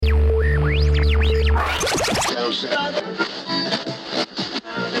Last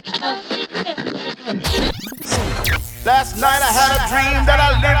night I had a dream that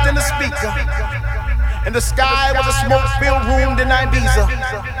I lived in the speaker. And the sky was a smoke-filled room in Ibiza.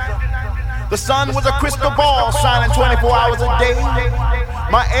 The sun was a crystal ball shining 24 hours a day.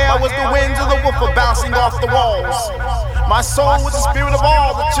 My air was the winds of the woofer bouncing off the walls. My soul was the spirit of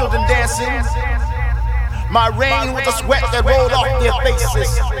all the children dancing. My rain was the sweat that rolled off their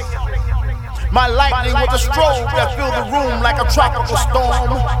faces. My lightning was the strobe that filled the room like a tropical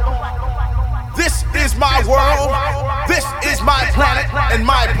storm. This is my world, this is my planet, and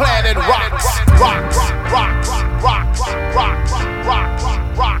my planet rocks, rocks, rocks, rocks, rocks, rocks, rocks,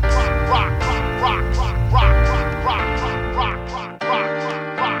 rocks, rocks, rocks.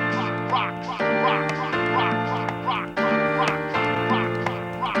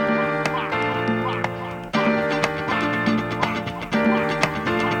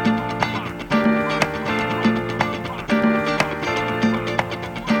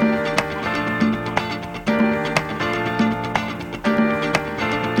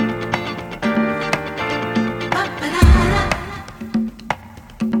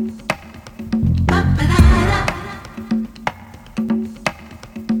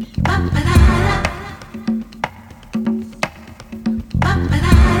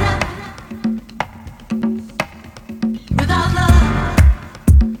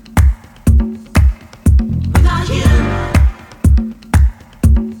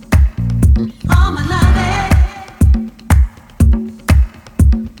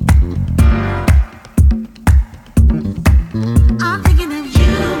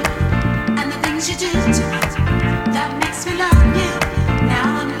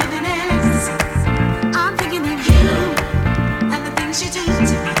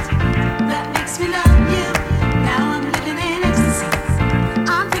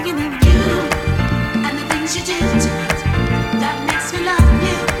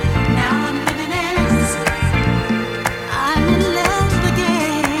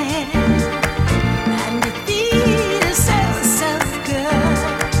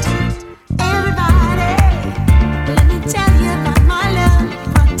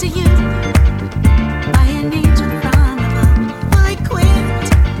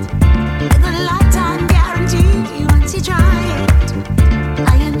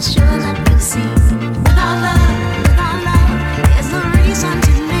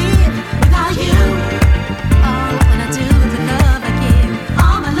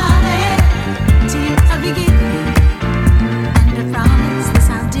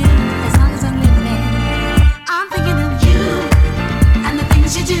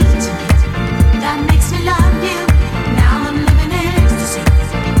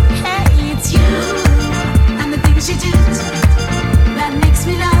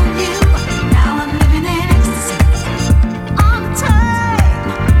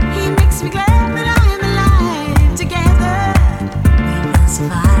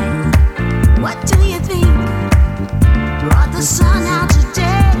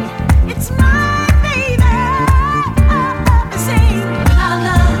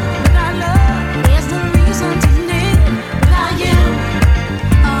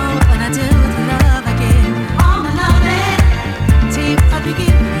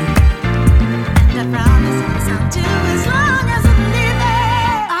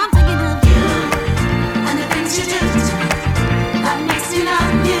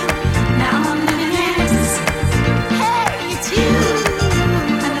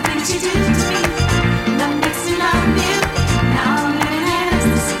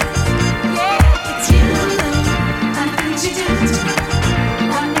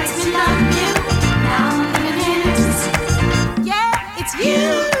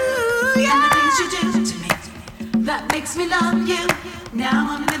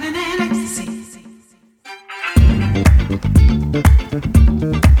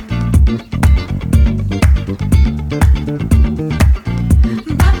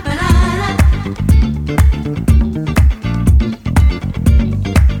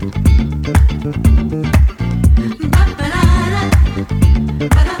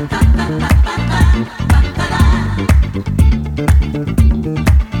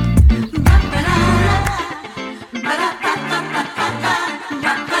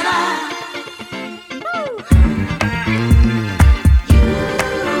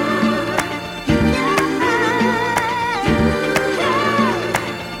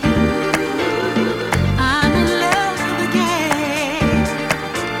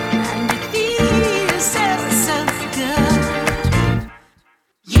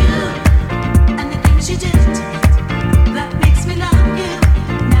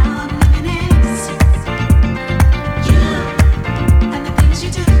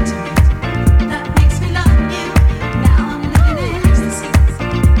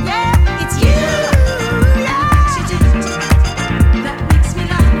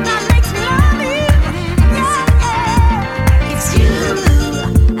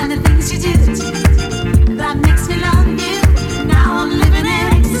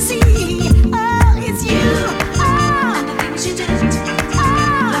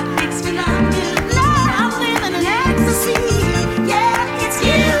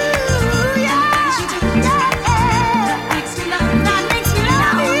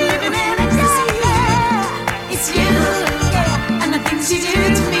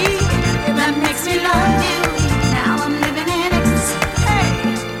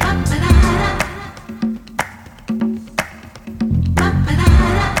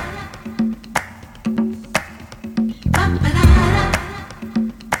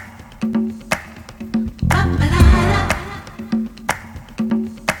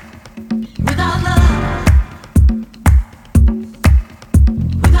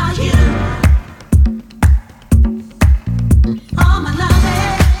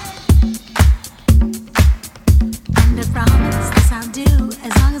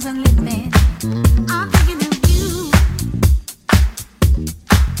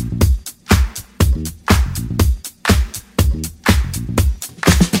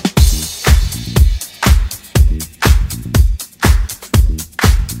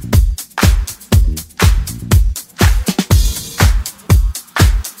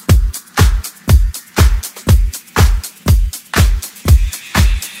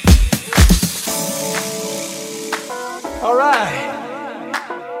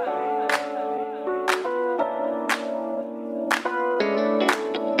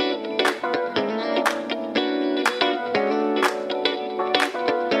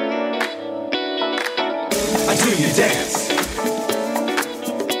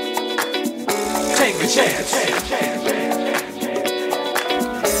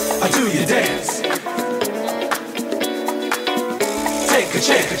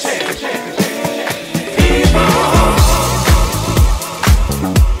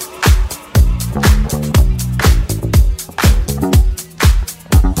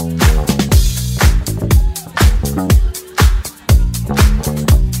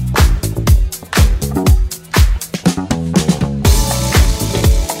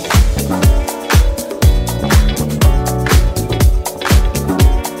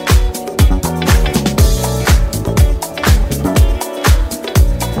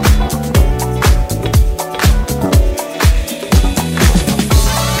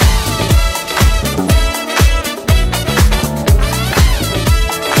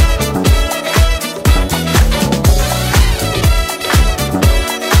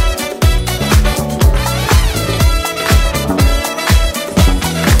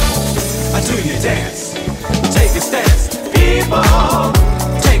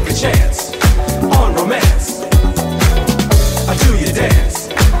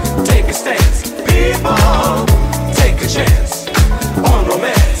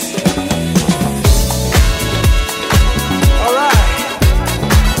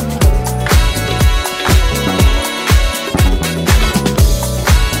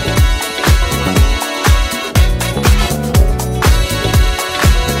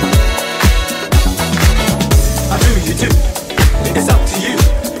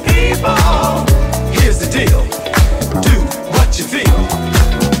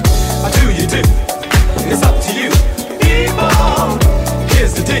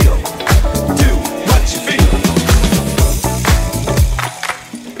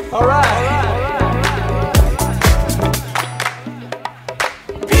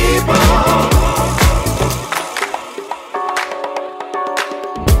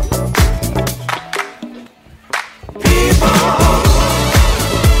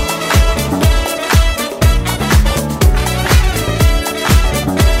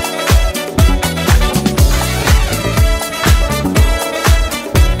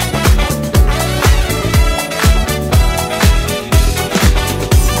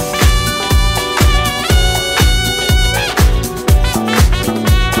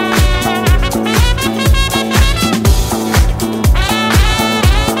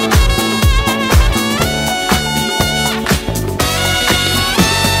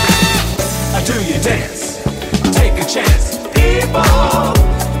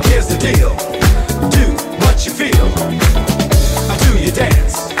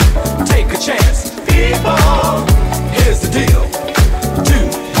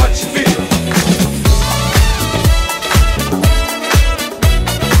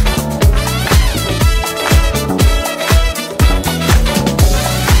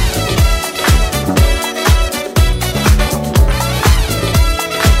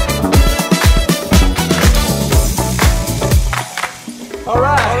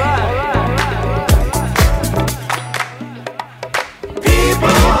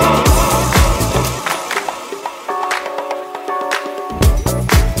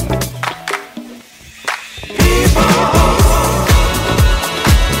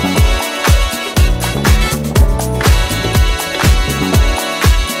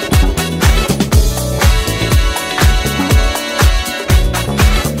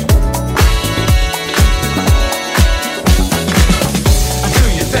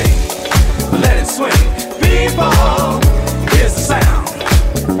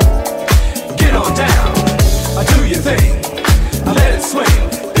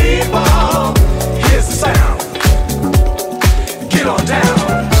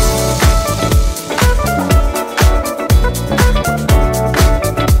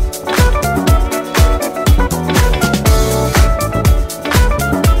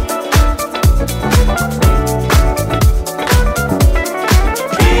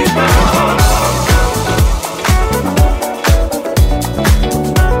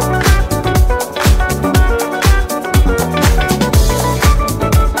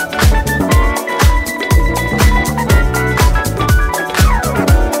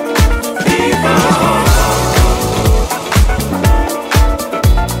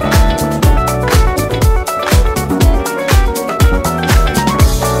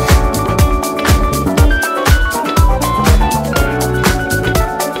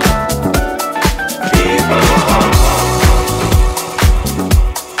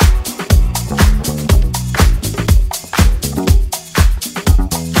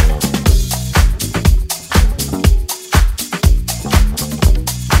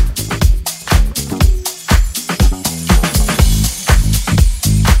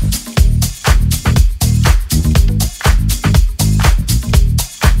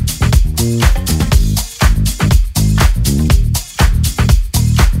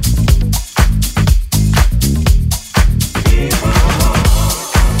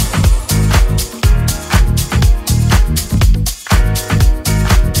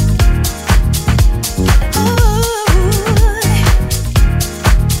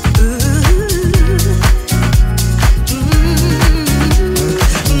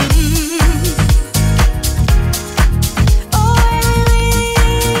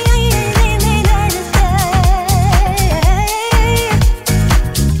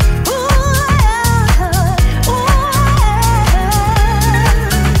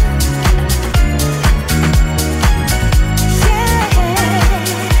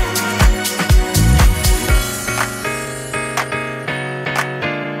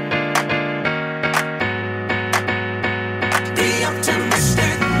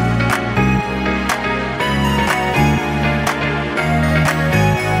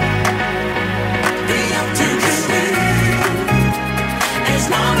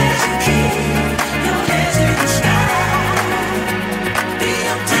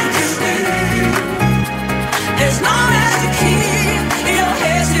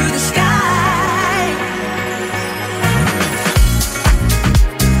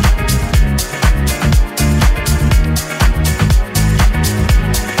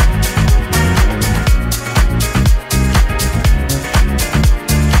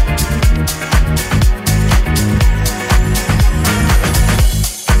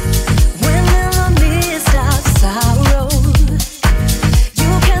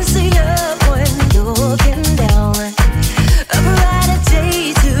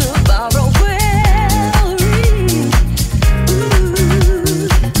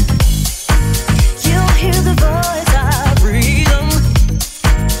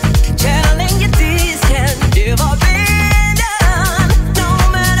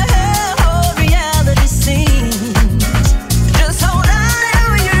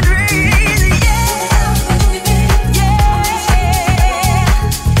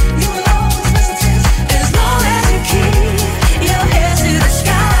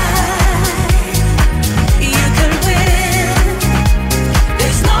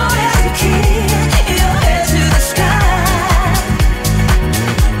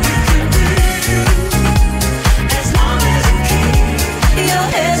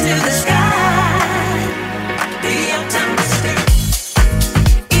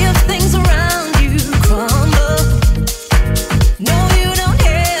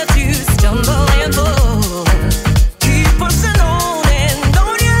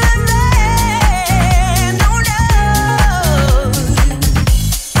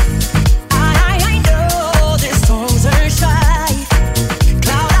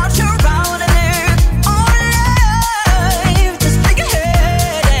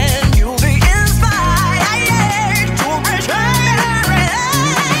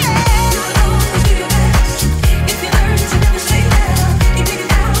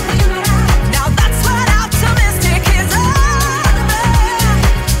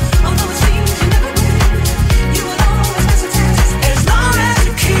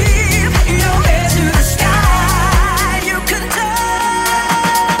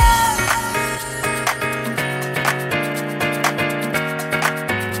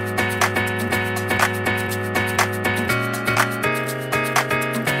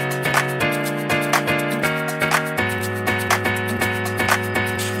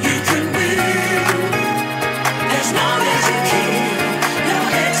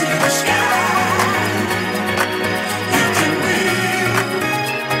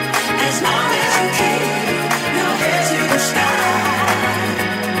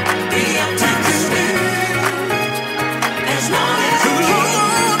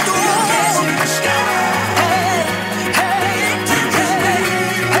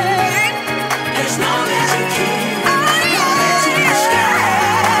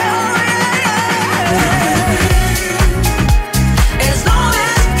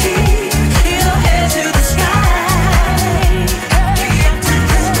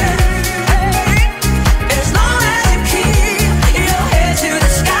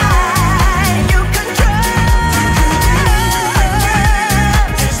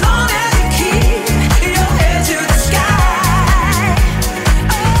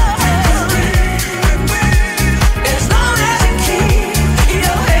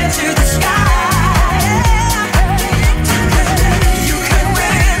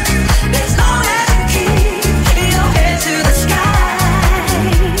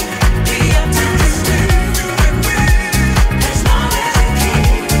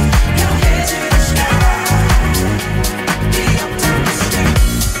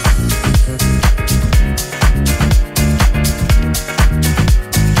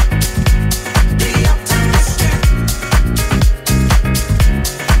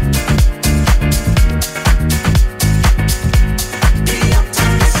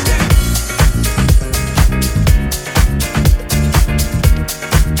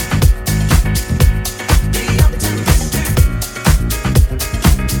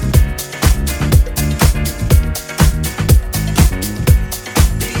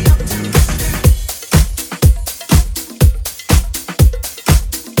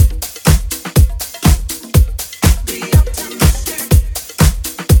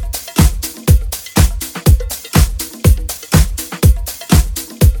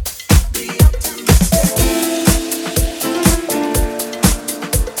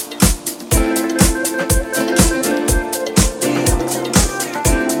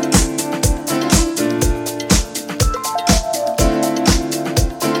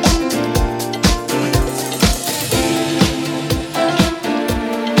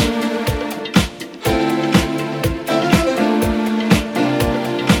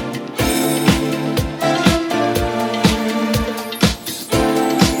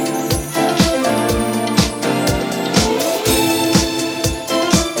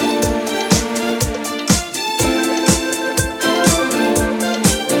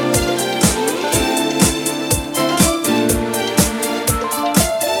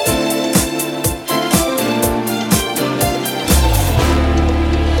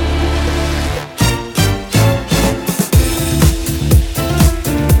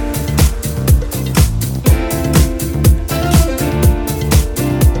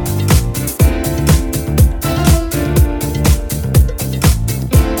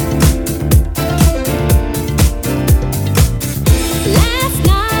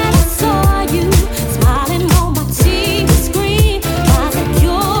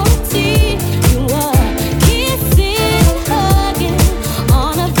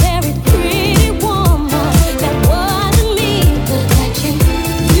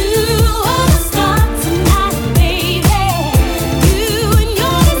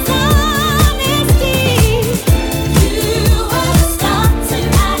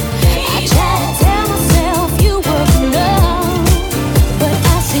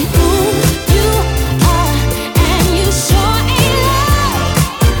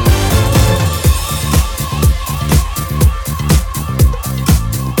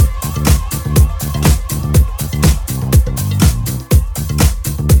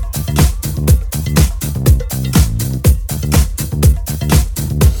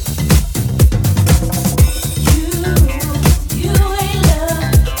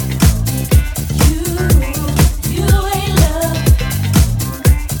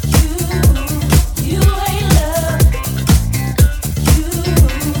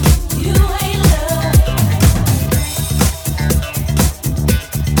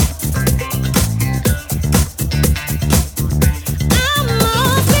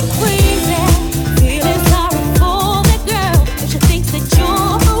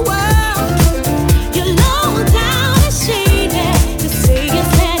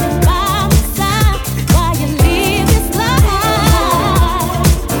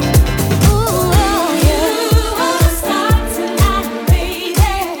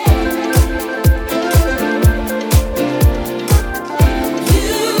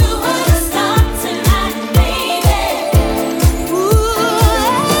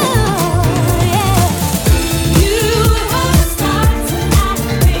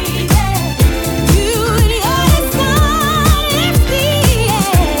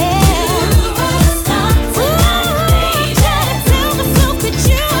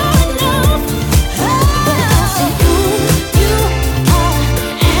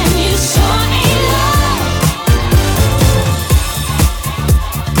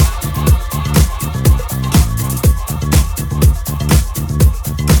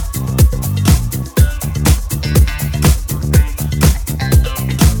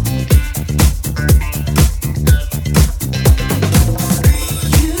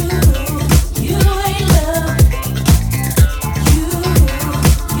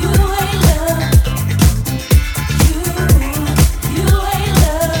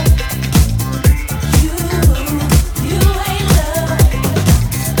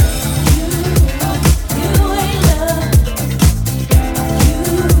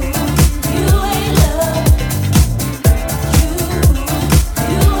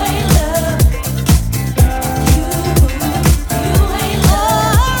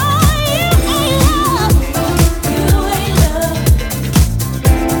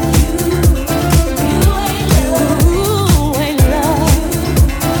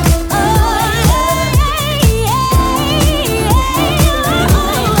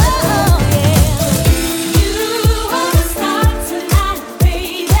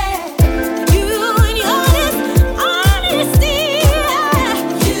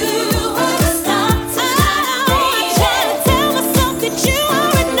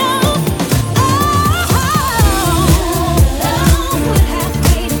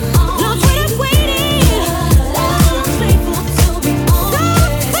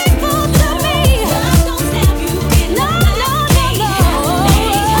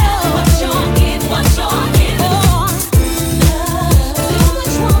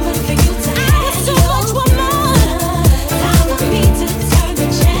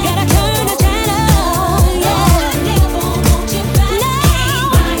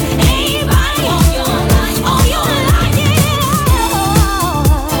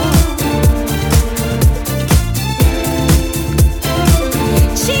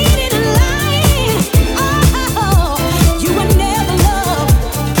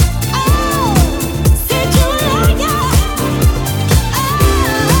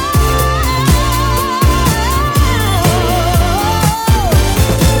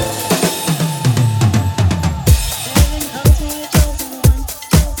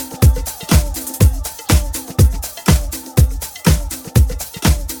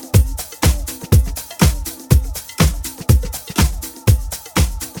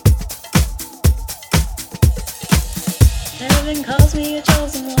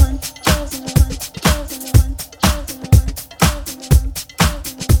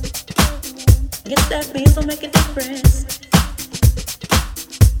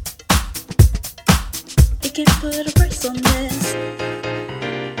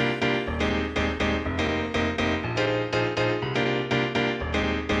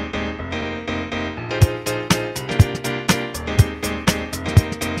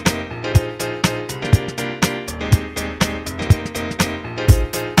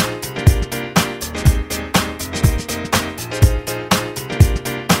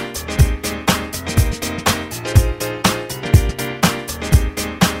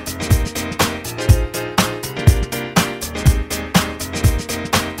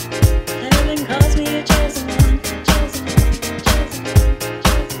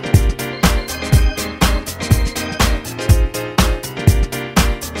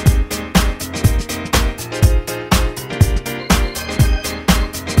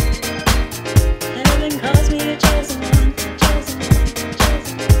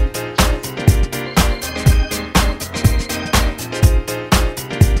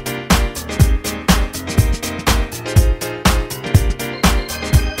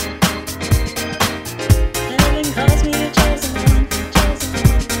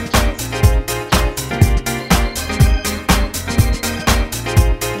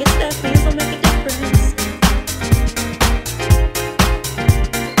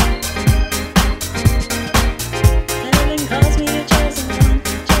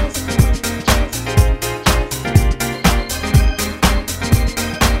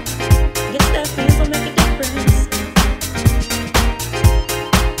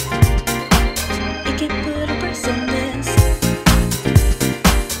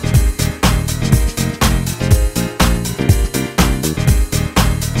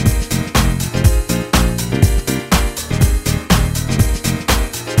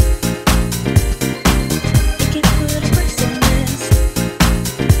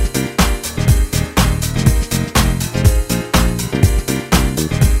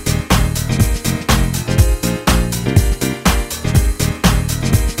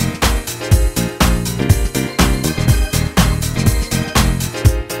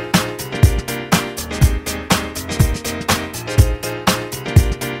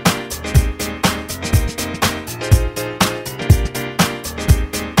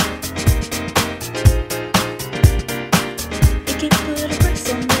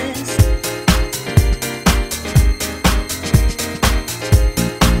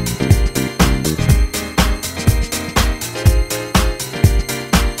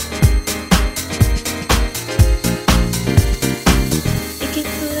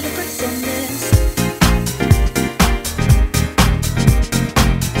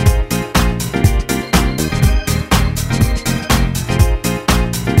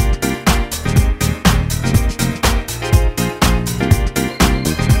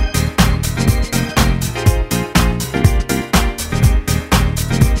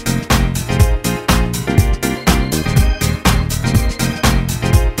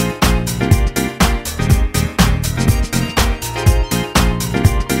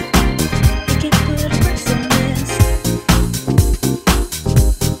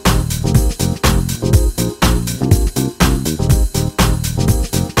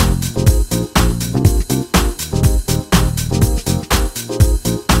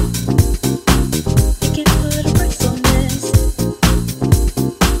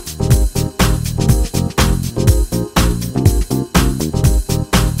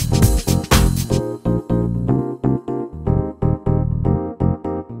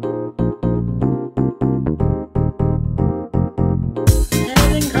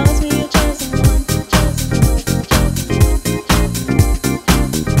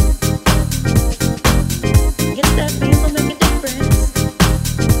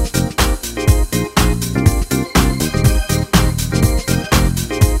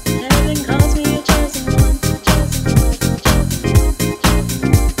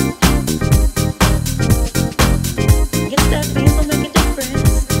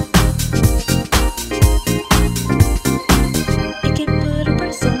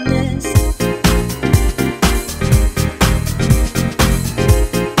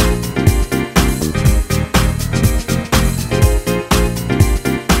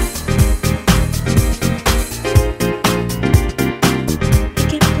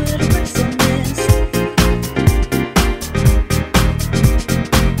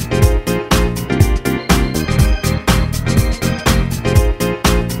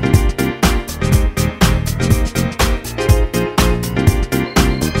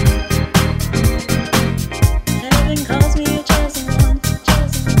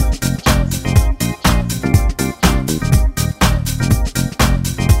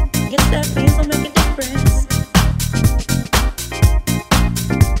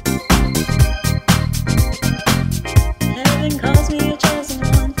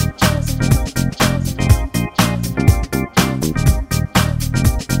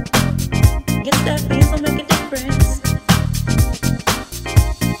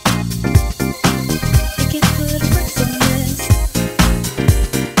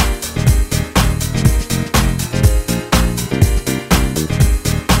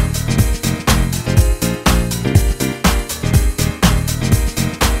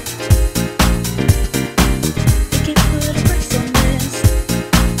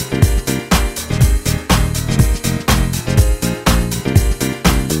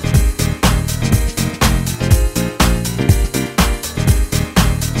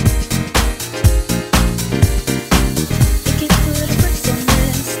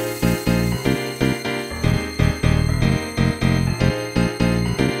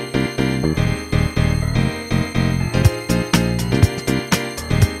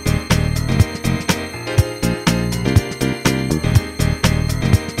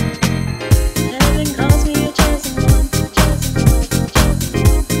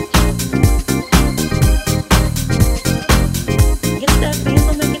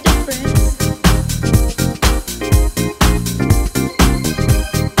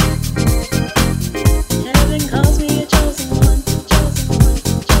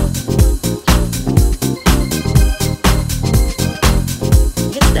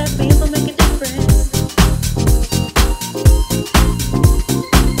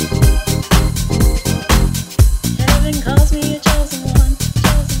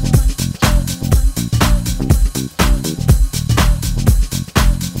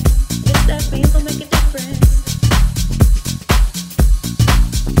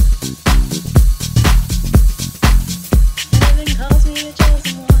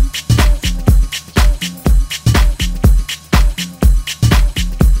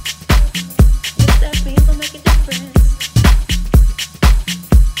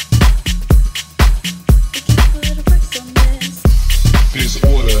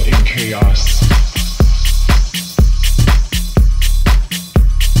 chaos.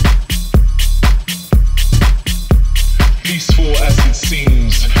 Peaceful as it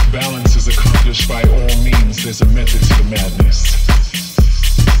seems, balance is accomplished by all means. There's a method to the madness.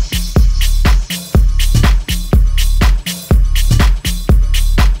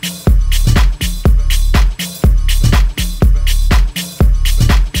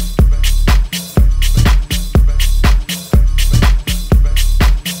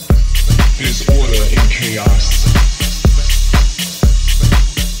 There's order in chaos.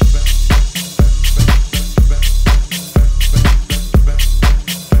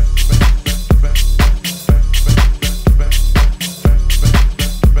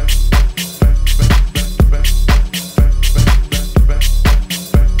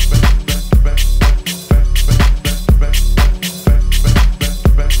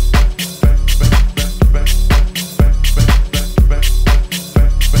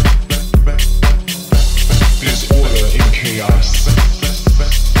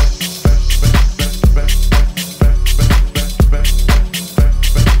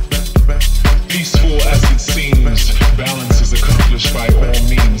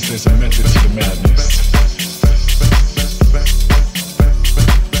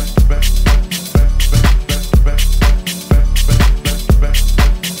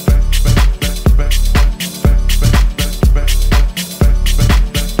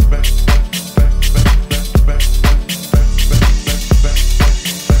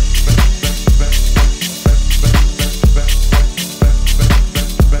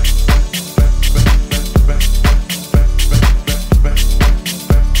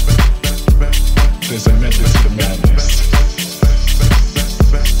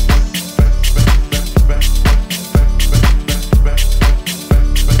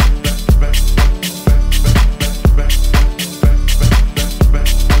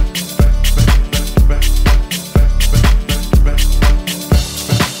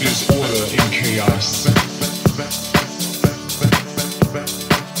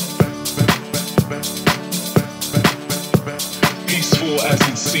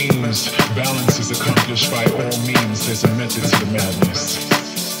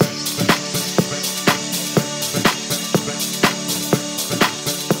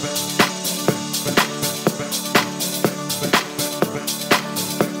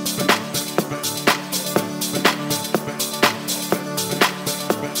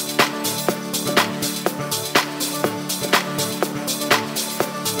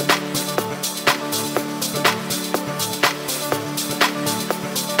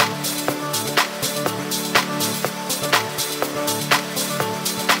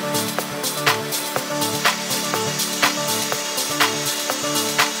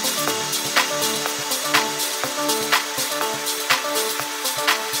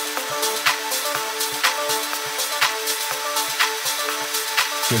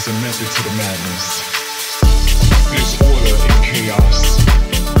 There's a method to the madness. There's order in chaos.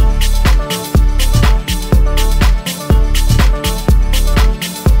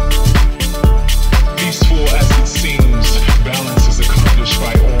 Peaceful as it seems, balance is accomplished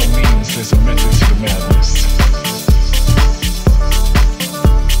by all means. There's a method to the madness.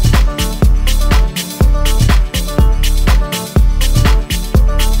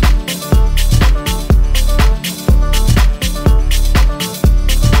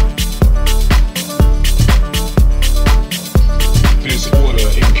 There's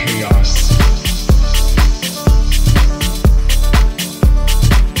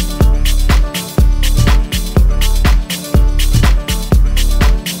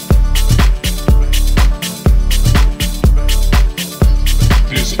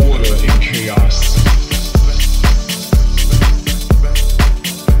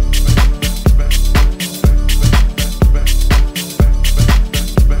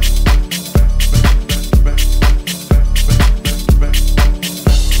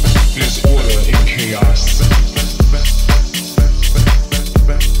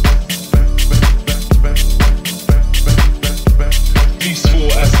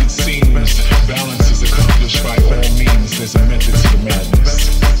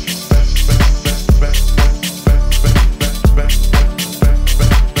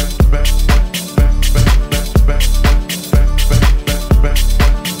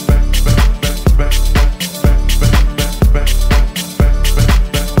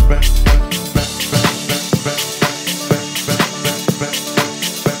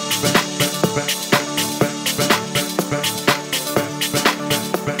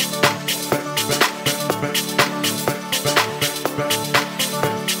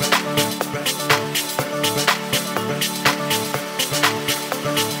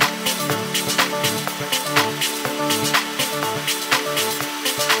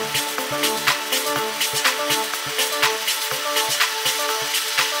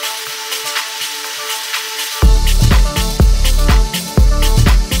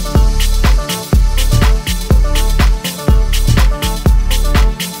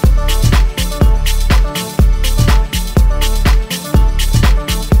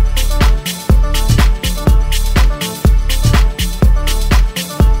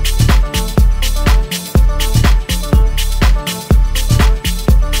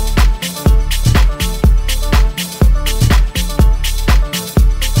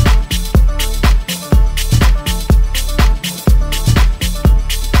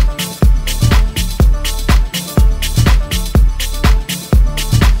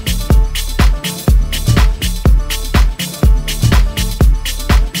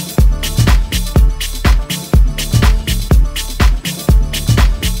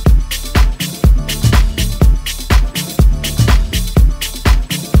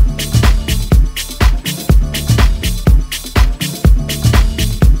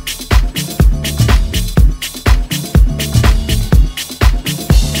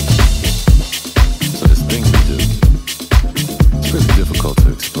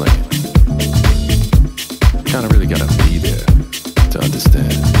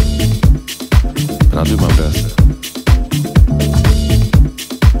I'll do my best.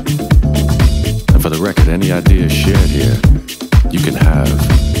 And for the record, any ideas shared here, you can have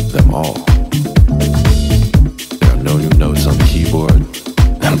them all. There are no new notes on the keyboard,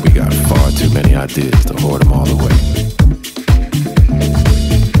 and we got far too many ideas to hoard them all away.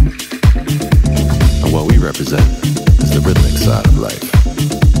 And what we represent is the rhythmic side of life.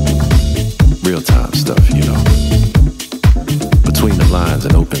 Real-time stuff, you know. Between the lines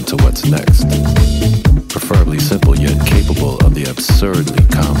and open to what's next. Preferably simple yet capable of the absurdly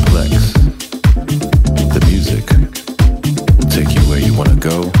complex. The music will take you where you want to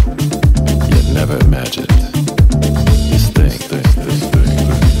go, yet never imagined. This thing.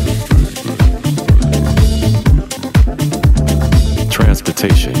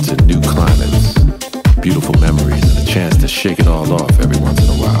 Transportation to new climates, beautiful memories, and a chance to shake it all off every once in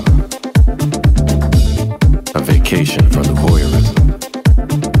a while. A vacation from the voyeurism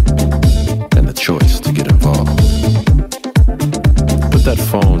and the choice to get involved. Put that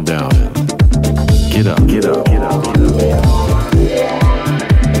phone down and get up.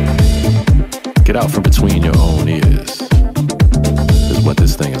 Get out from between your own ears is what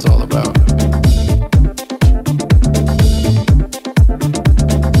this thing is all about.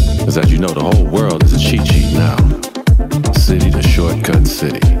 Because as you know, the whole world is a cheat sheet now. City to shortcut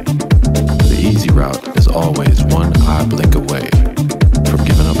city. The easy route is always one eye blink away from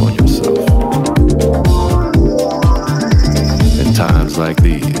giving up on yourself. In times like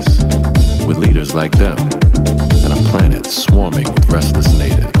these, with leaders like them, and a planet swarming with restless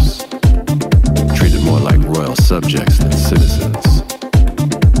natives, treated more like royal subjects than citizens,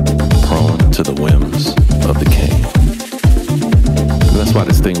 prone to the whims of the king. And that's why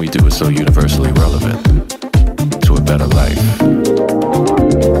this thing we do is so universally relevant to a better life.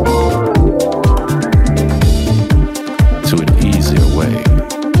 To an easier way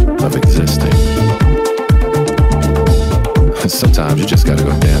of existing. And sometimes you just gotta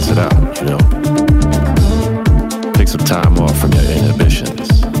go dance it out, you know? Take some time off from your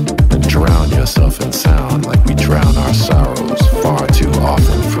inhibitions and drown yourself in sound like we drown our sorrows far too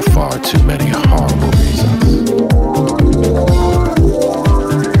often for far too many horrible reasons.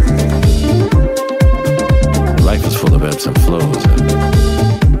 Life is full of ebbs and flows, and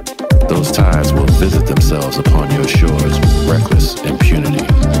those tides will visit themselves upon your shores with reckless impunity,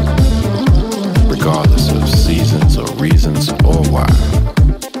 regardless of seasons or reasons or why.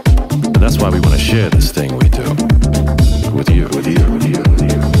 And that's why we want to share this thing we do with you.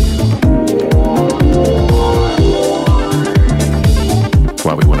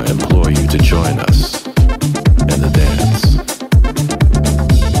 Why we want to implore you to join us in the dance.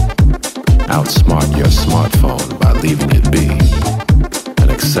 Outsmart your smartphone by leaving it be and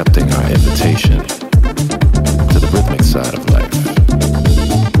accepting our invitation to the rhythmic side of life.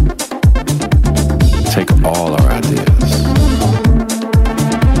 Take all our ideas.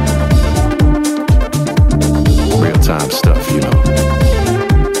 Real-time stuff, you know.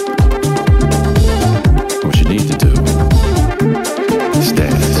 What you need to do is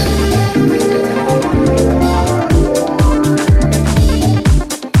dance.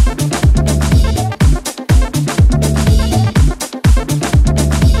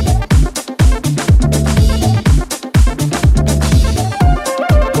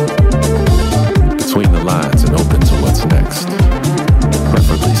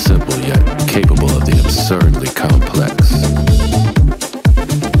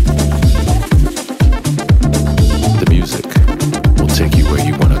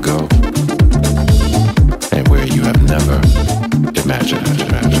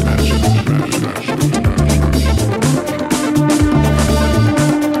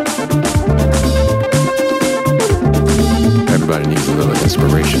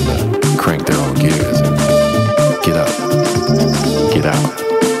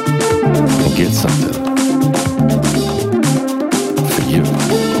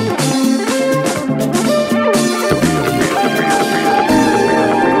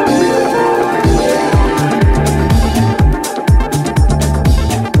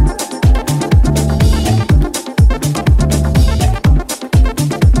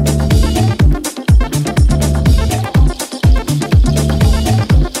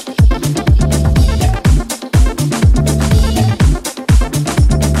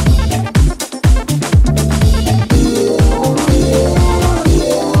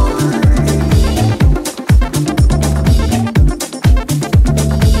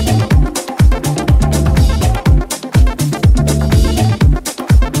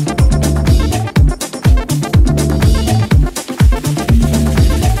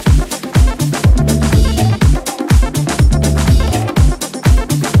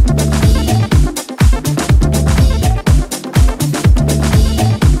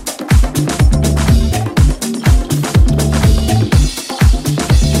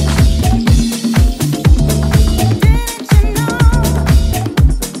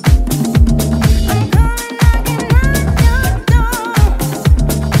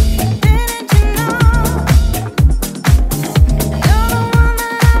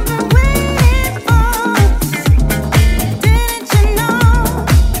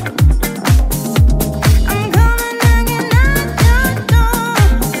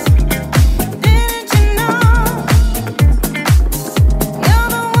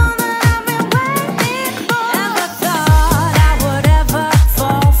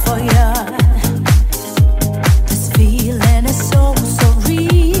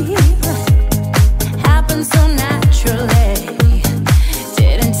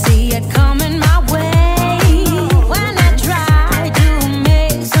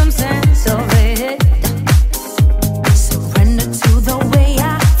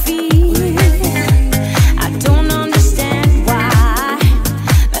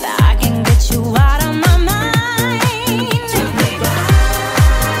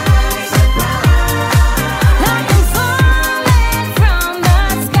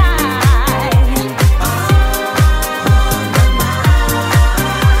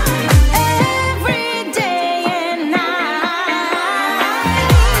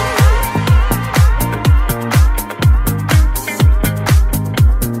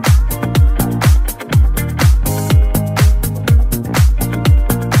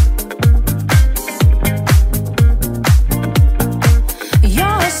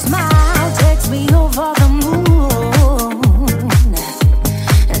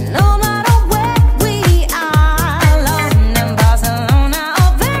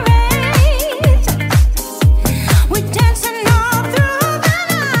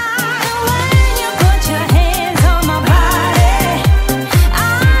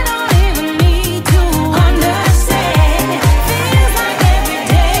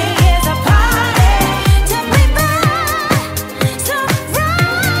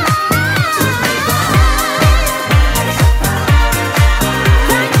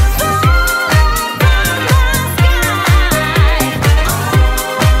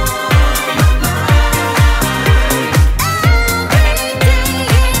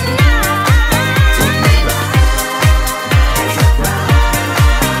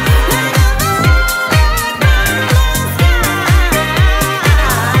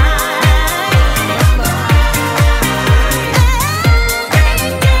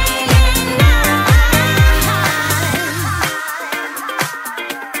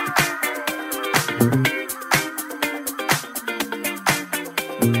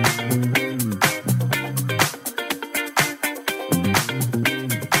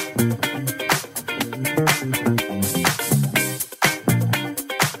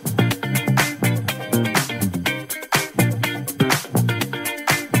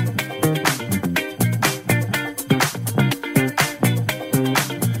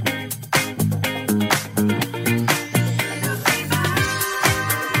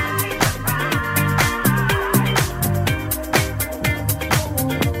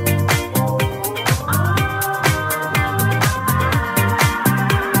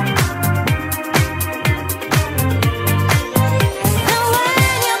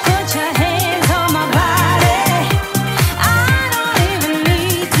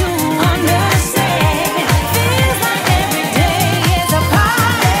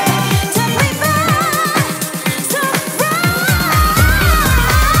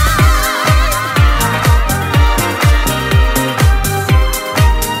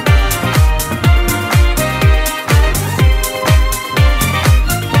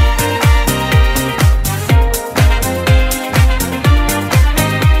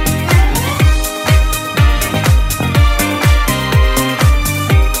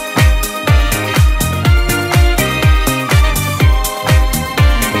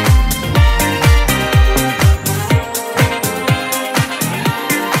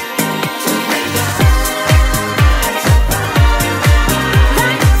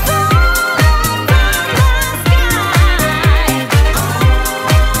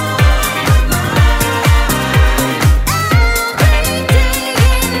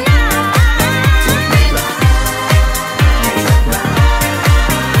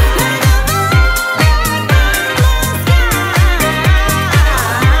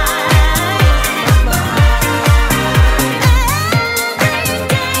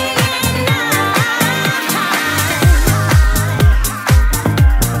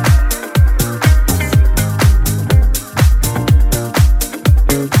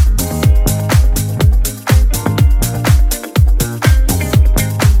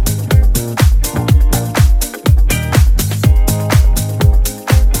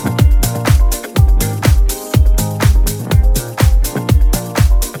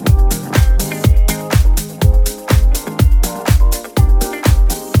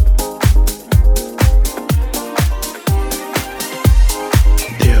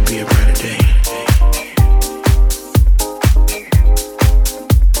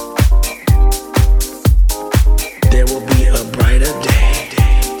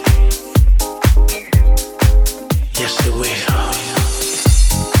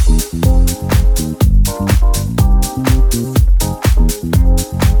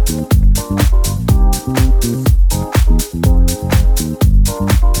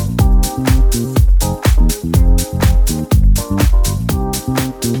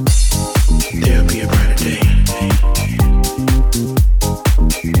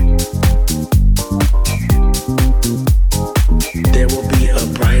 There will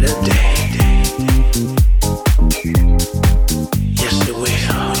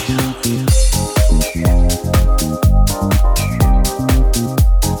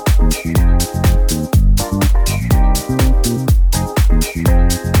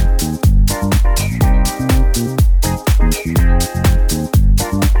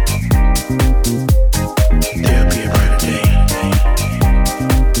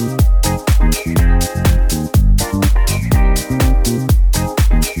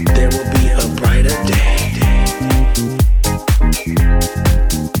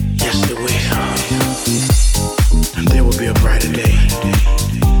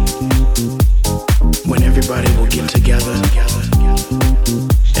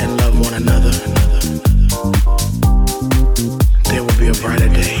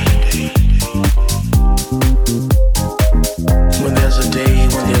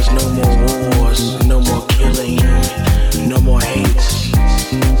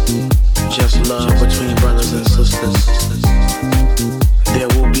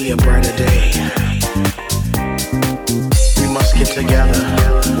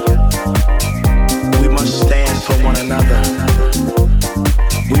another.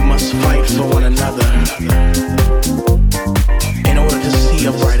 We must fight for one another in order to see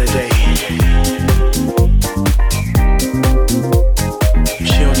a brighter day.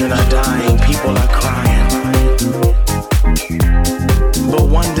 Children are dying, people are crying. But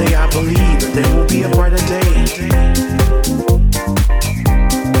one day I believe that there will be a brighter day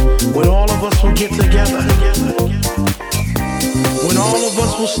when all of us will get together, when all of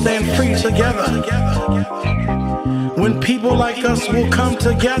us will stand free together, when people like us will come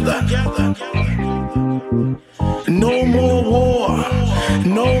together. No more war,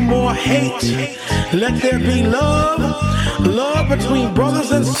 no more hate. Let there be love, love between brothers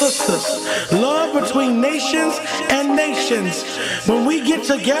and sisters, love between nations and nations. When we get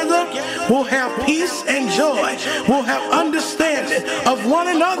together, we'll have peace and joy. We'll have understanding of one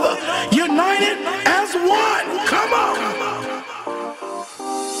another, united as one. Come on.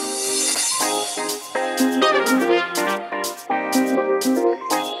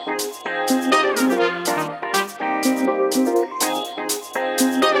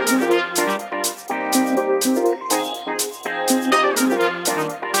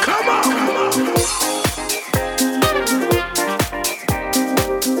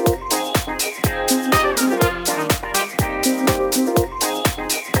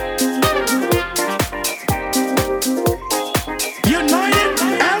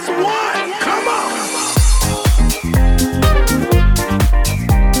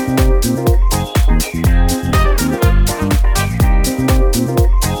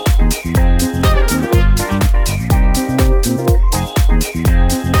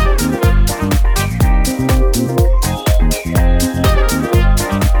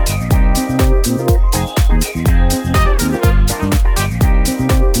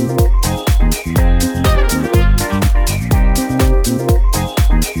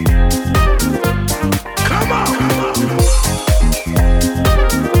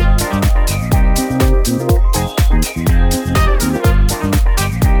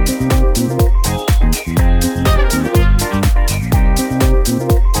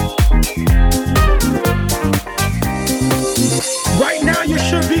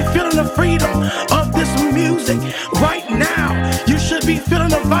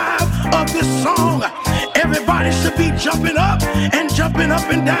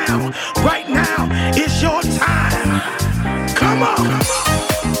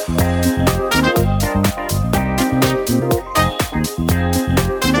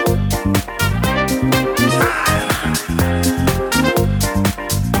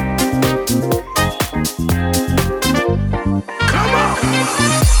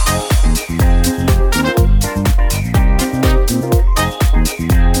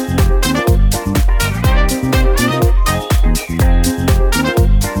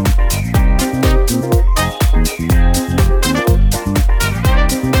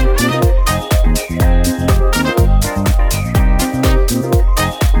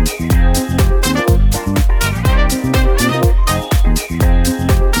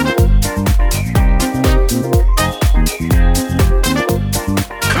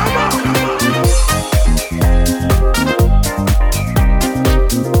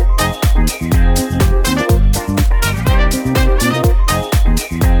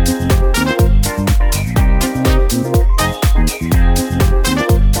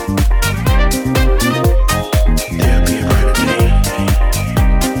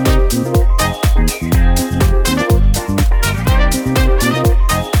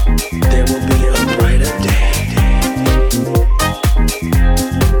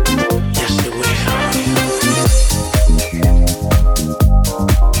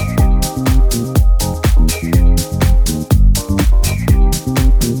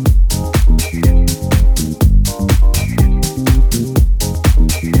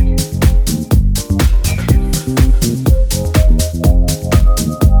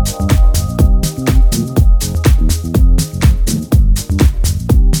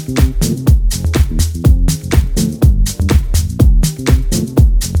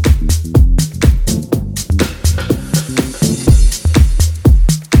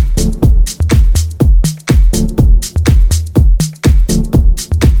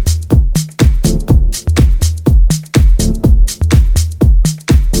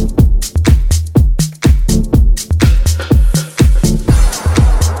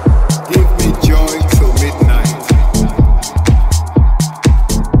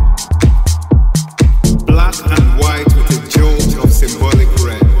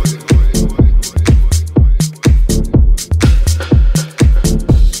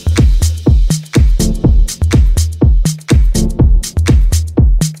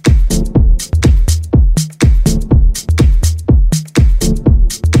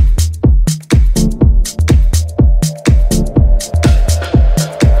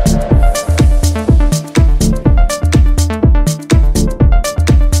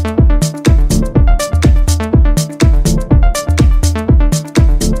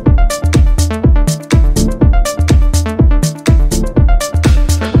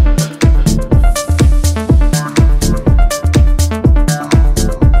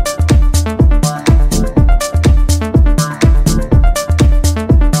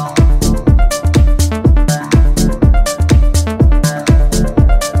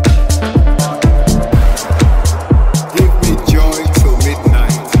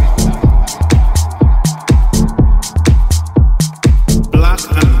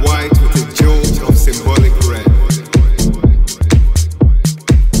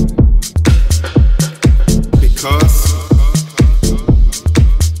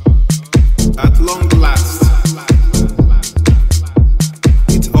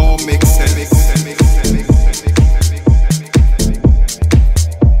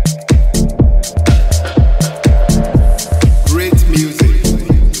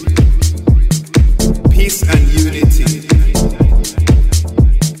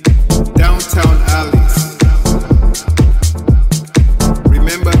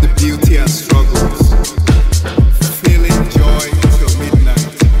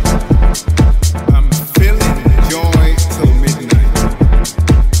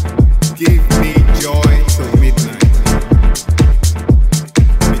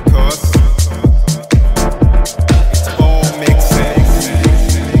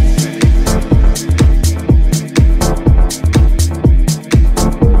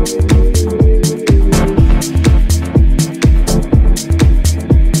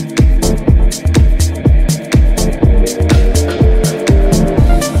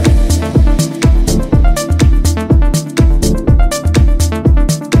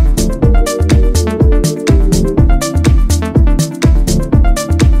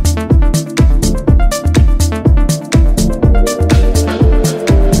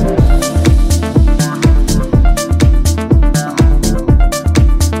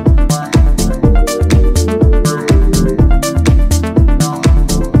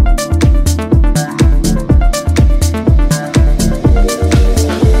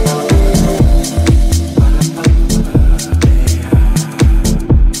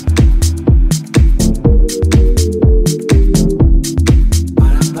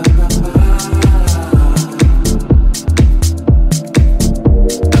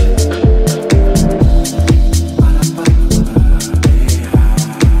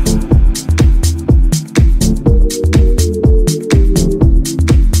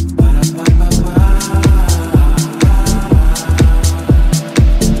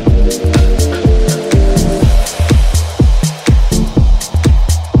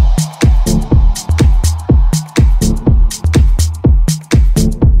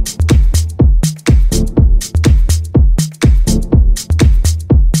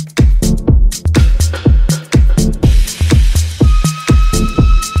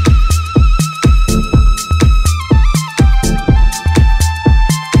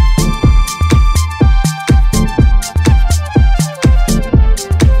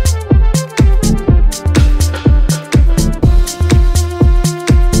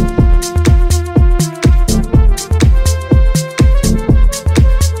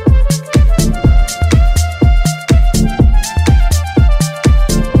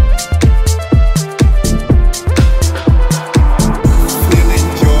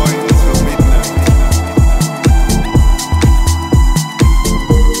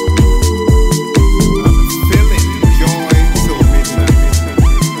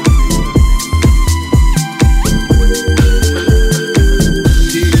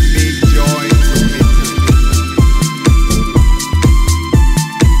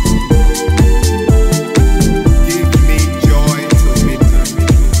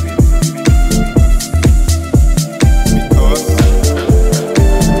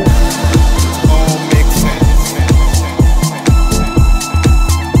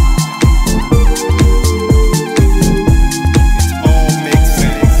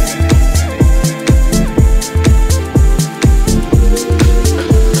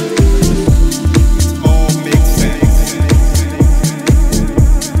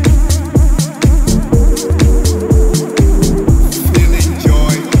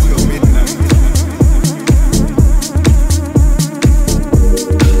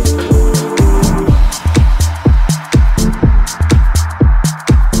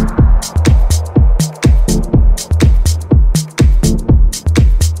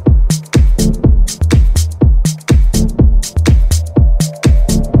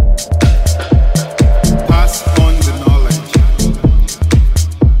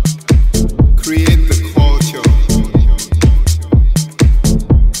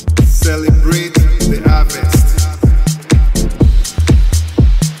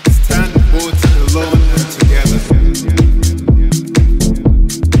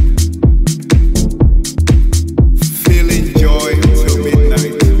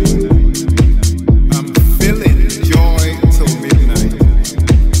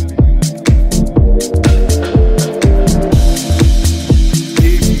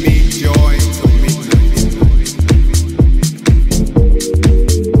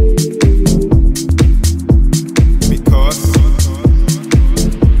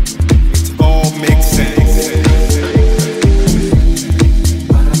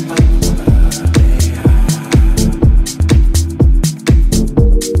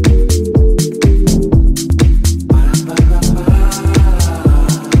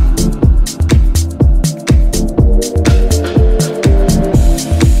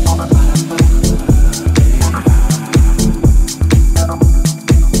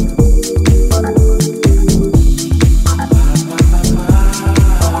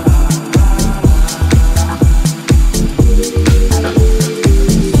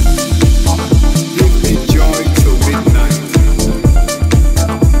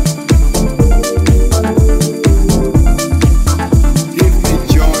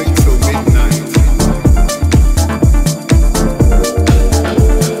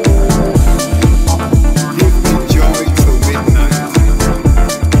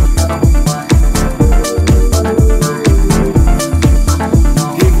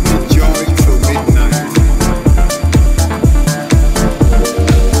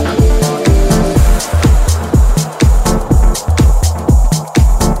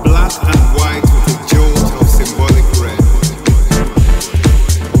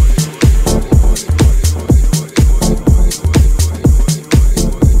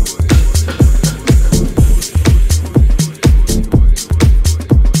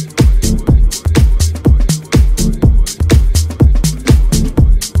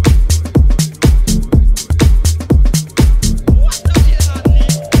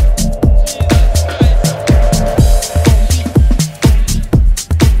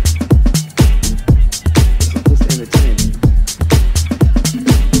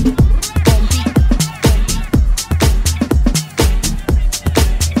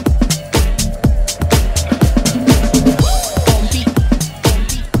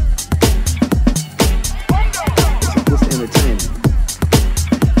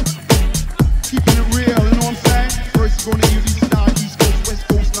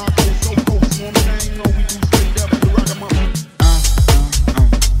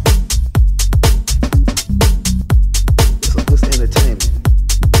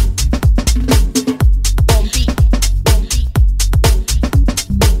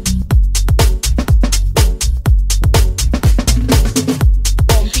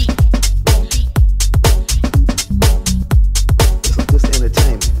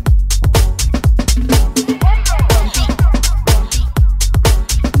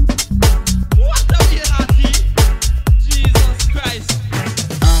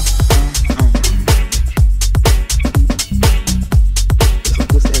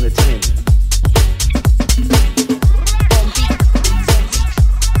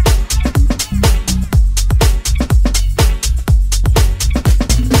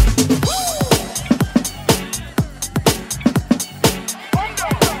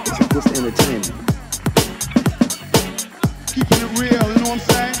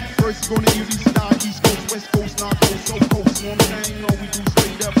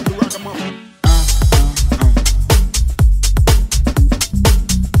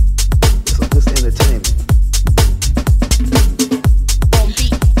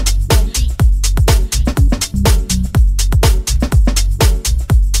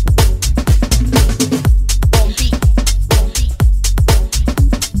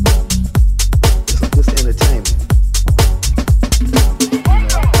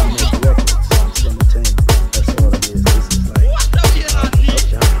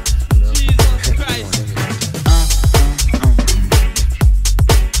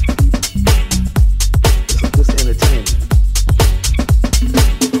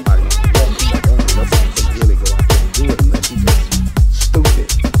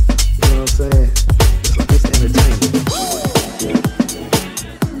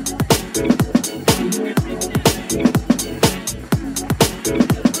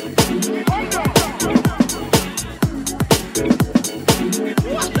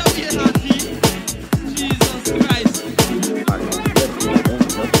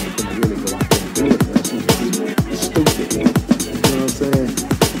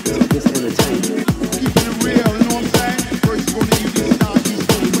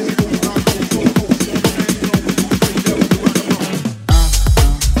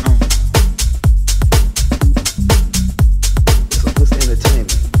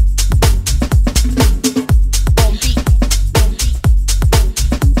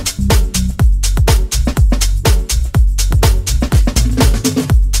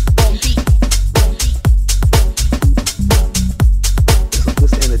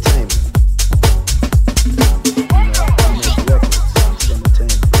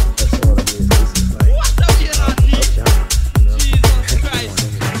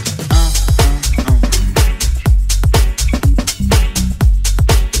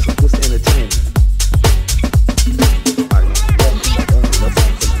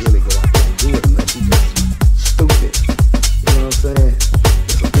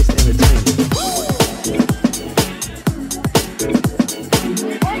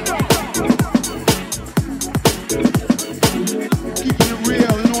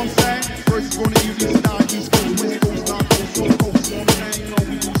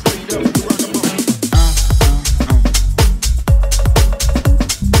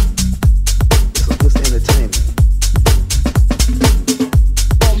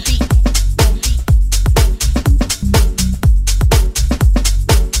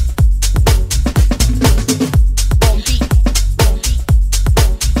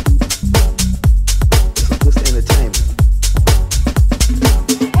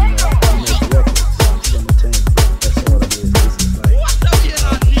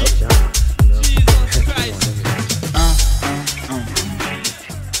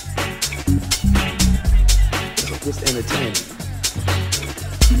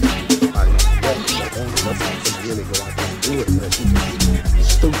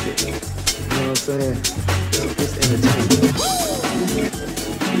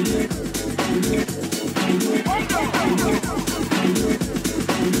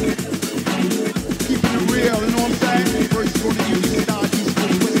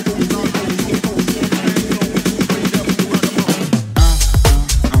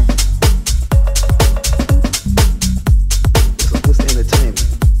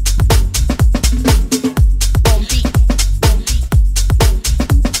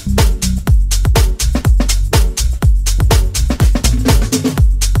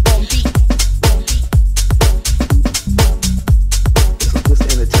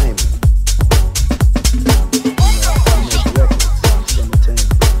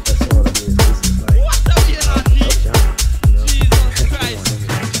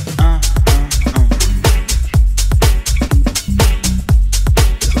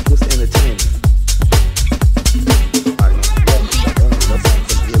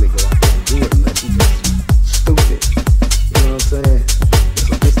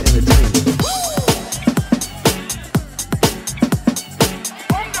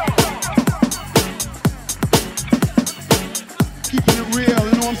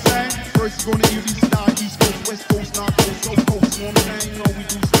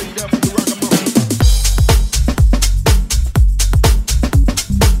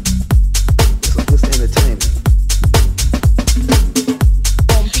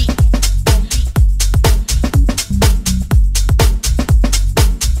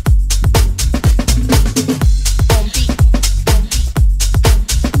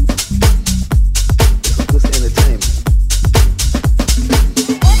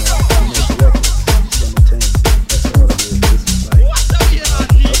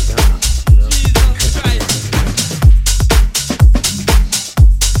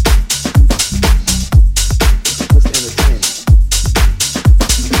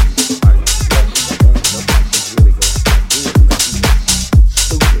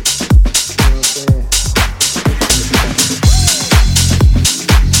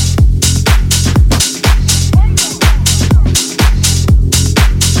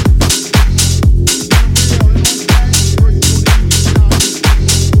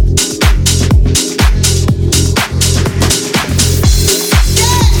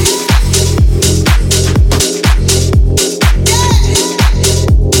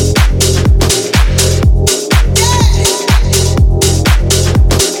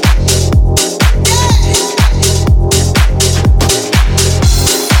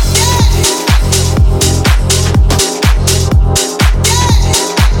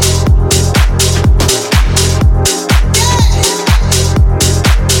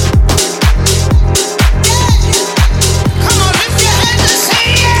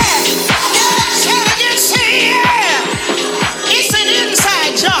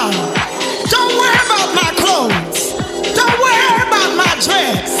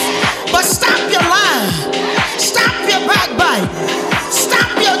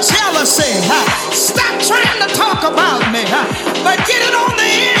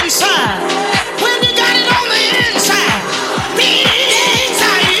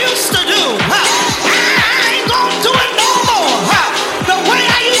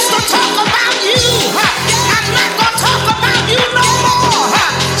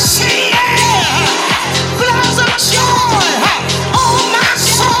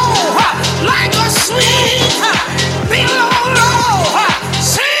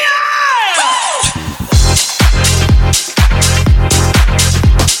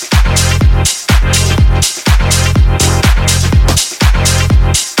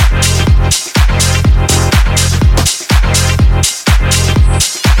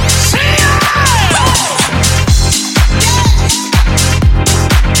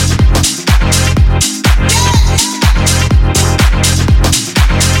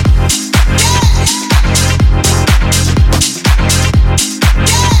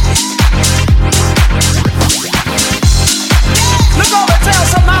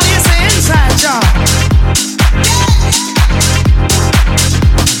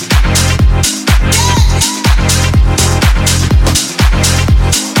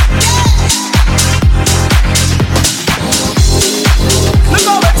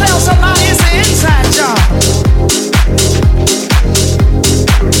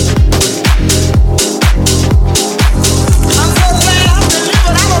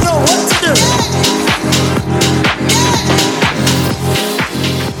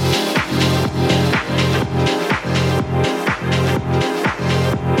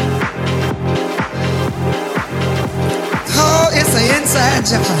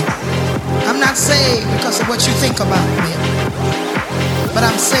 not saved because of what you think about me, but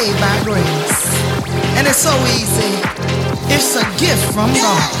I'm saved by grace. And it's so easy. It's a gift from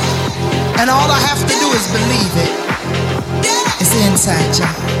God. And all I have to do is believe it. It's the inside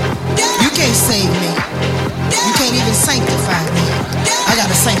job. You can't save me. You can't even sanctify me. I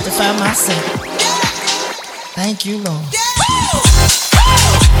gotta sanctify myself. Thank you, Lord.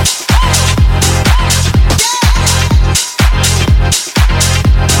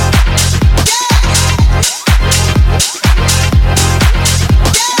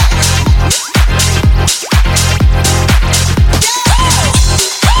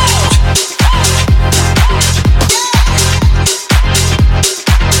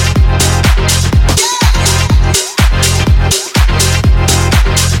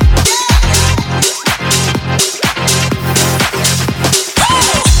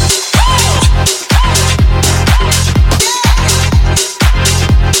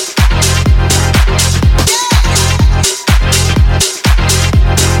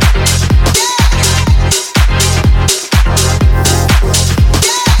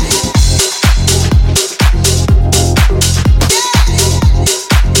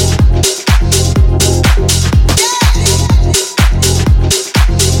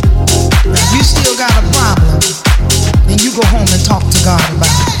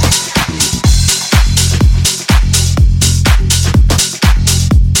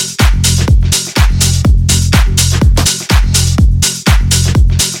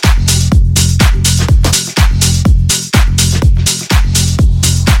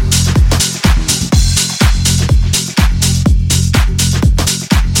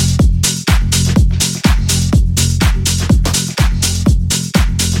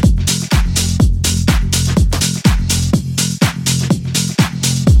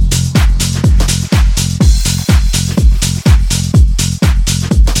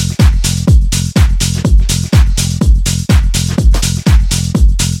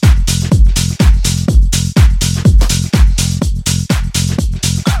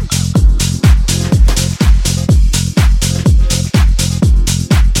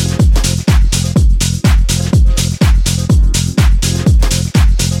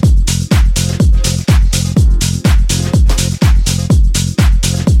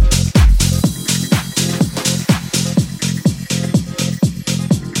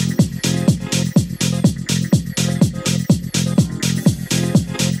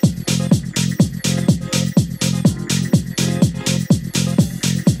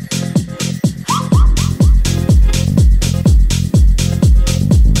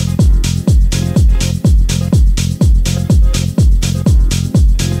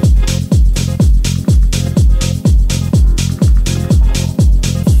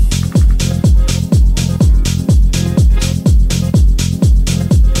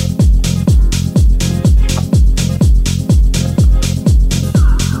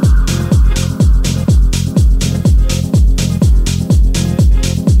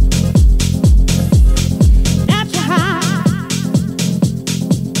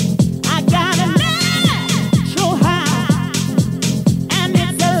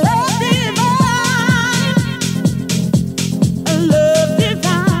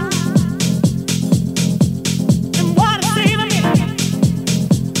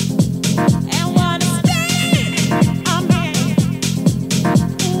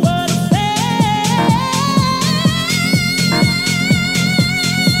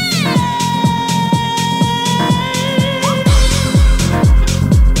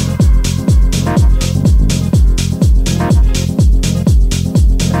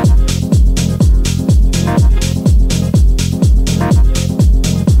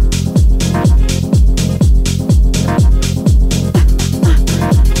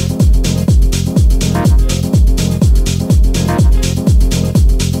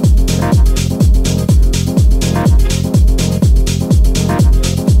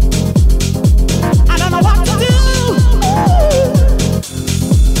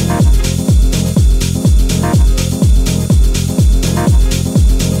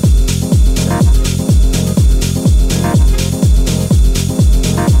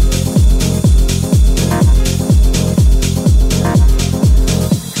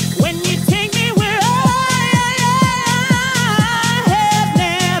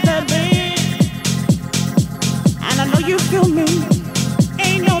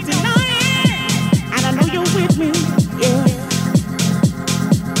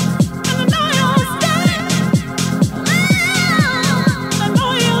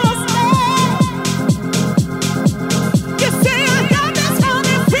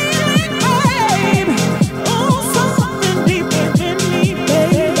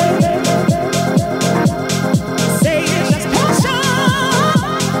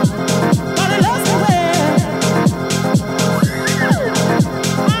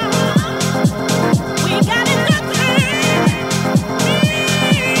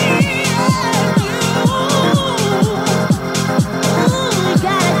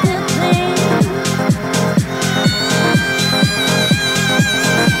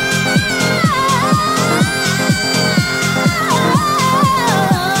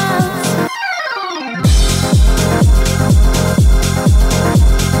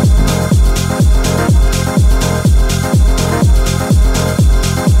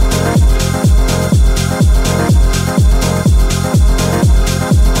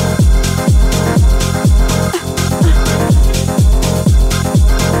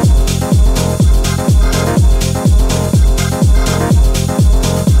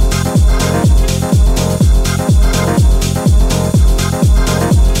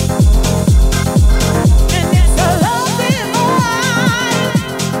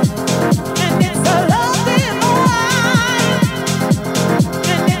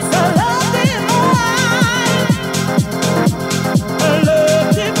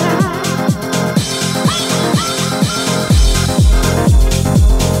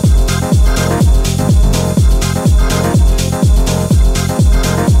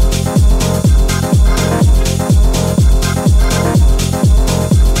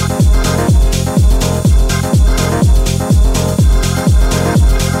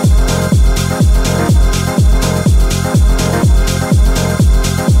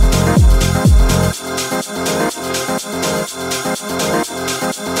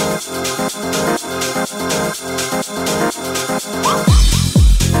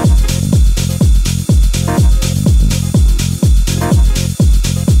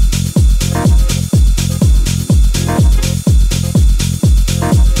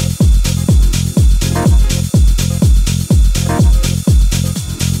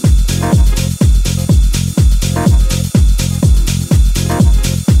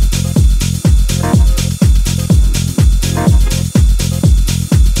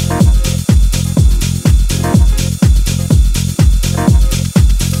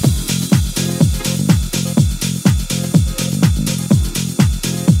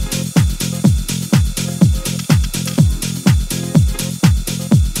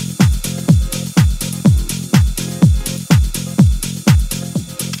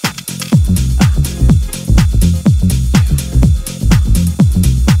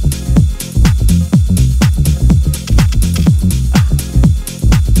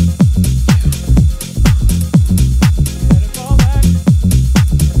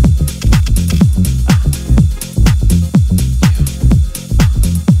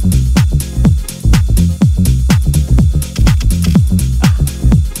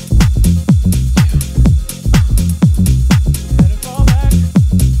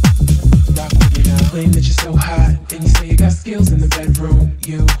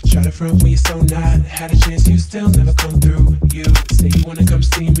 front when you're so not. Had a chance, you still never come through. You say you wanna come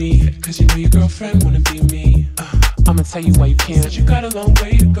see me, cause you know your girlfriend wanna be me. I'ma tell you why you can't. Said you got a long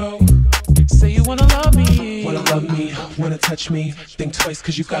way to go. Say you wanna love me, wanna touch me. Think twice,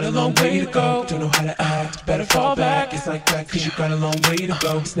 cause you got a long way to go. Don't know how to act, better fall back. It's like that, cause you got a long way to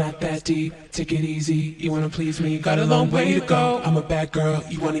go. It's not that deep, take it easy. You wanna please me, got a long way to go. I'm a bad girl,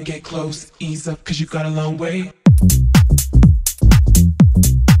 you wanna get close. Ease up, cause you got a long way.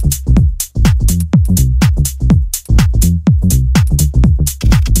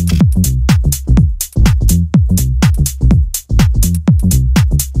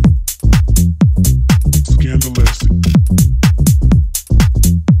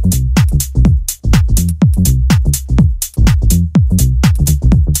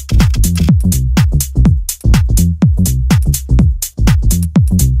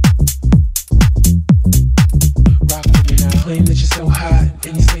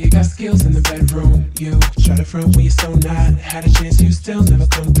 Front when you're so not. Had a chance, you still never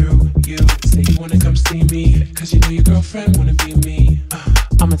come through. You say you wanna come see me, cause you know your girlfriend wanna be me.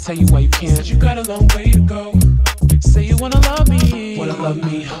 I'ma tell you why you can't. Said you got a long way to go. Say you wanna love me,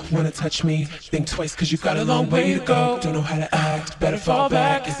 wanna touch me. Think twice, cause you got a long way to go. Don't know how to act, better fall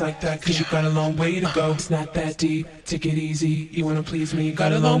back. It's like that, cause you got a long way to go. It's not that deep, take it easy. You wanna please me,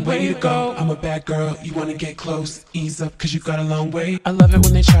 got a long way to go. I'm a bad girl, you wanna get close. Ease up, cause you got a long way. I love it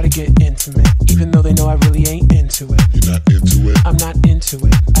when they try to get intimate, even though they know I really ain't into it. You're not into it? I'm not into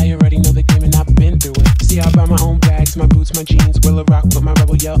it. I already know the game and I've been through it. See, I buy my own bags, my boots, my jeans. Will a rock with my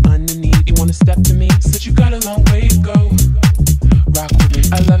rebel yell underneath. You wanna step to me? Said you got a long way to go. Rock with me.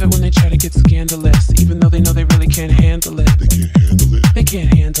 I love it when they try to get scandalous, even though they know they really can't handle it. They can't handle it. They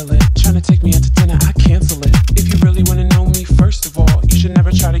can't handle it. Trying to take me out to dinner, I cancel it. If you really wanna know me, first of all, you should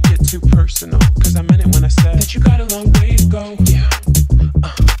never try to get too personal, cause I meant it when I said that you got a long way to go. Yeah.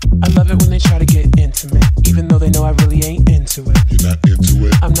 I love it when they try to get intimate, even though they know I really ain't into it. You're not into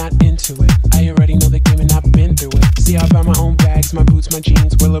it? I'm not into it. I already know the game and I've been through it. See, I buy my own bags, my boots, my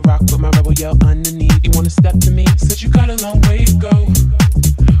jeans. Will a rock with my rebel yell underneath. You wanna step to me? Said you got a long way to go.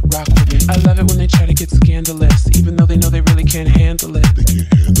 Rock with me. I love it when they try to get scandalous, even though they know they really can't handle it. They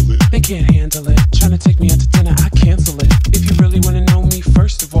can't handle it. They can't handle it. Trying to take me out to dinner, I cancel it. If you really wanna know me,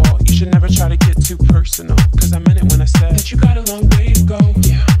 first of all, you should never try to get too personal, cause I meant it when I said that you got a long way to go.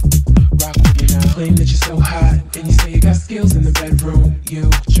 Yeah. Rock with me now. Claim that you're so hot, and you say you got skills in the bedroom. You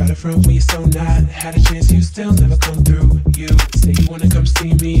try to front when you're so not. Had a chance, you still never come through. You say you wanna come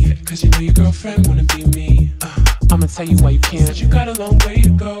see me, cause you know your girlfriend wanna be me. I'ma tell you why you can't. Said you got a long way to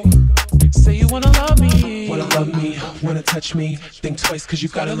go. Say you wanna love me, wanna touch me. Think twice, cause you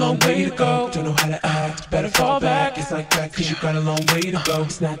got a long way to go. Don't know how to act, better fall back. It's like that, cause you got a long way to go.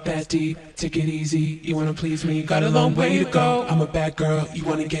 It's not that deep, take it easy. You wanna please me, got a long way to go. I'm a bad girl, you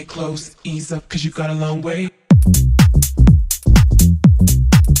wanna get close. Ease up, cause you got a long way.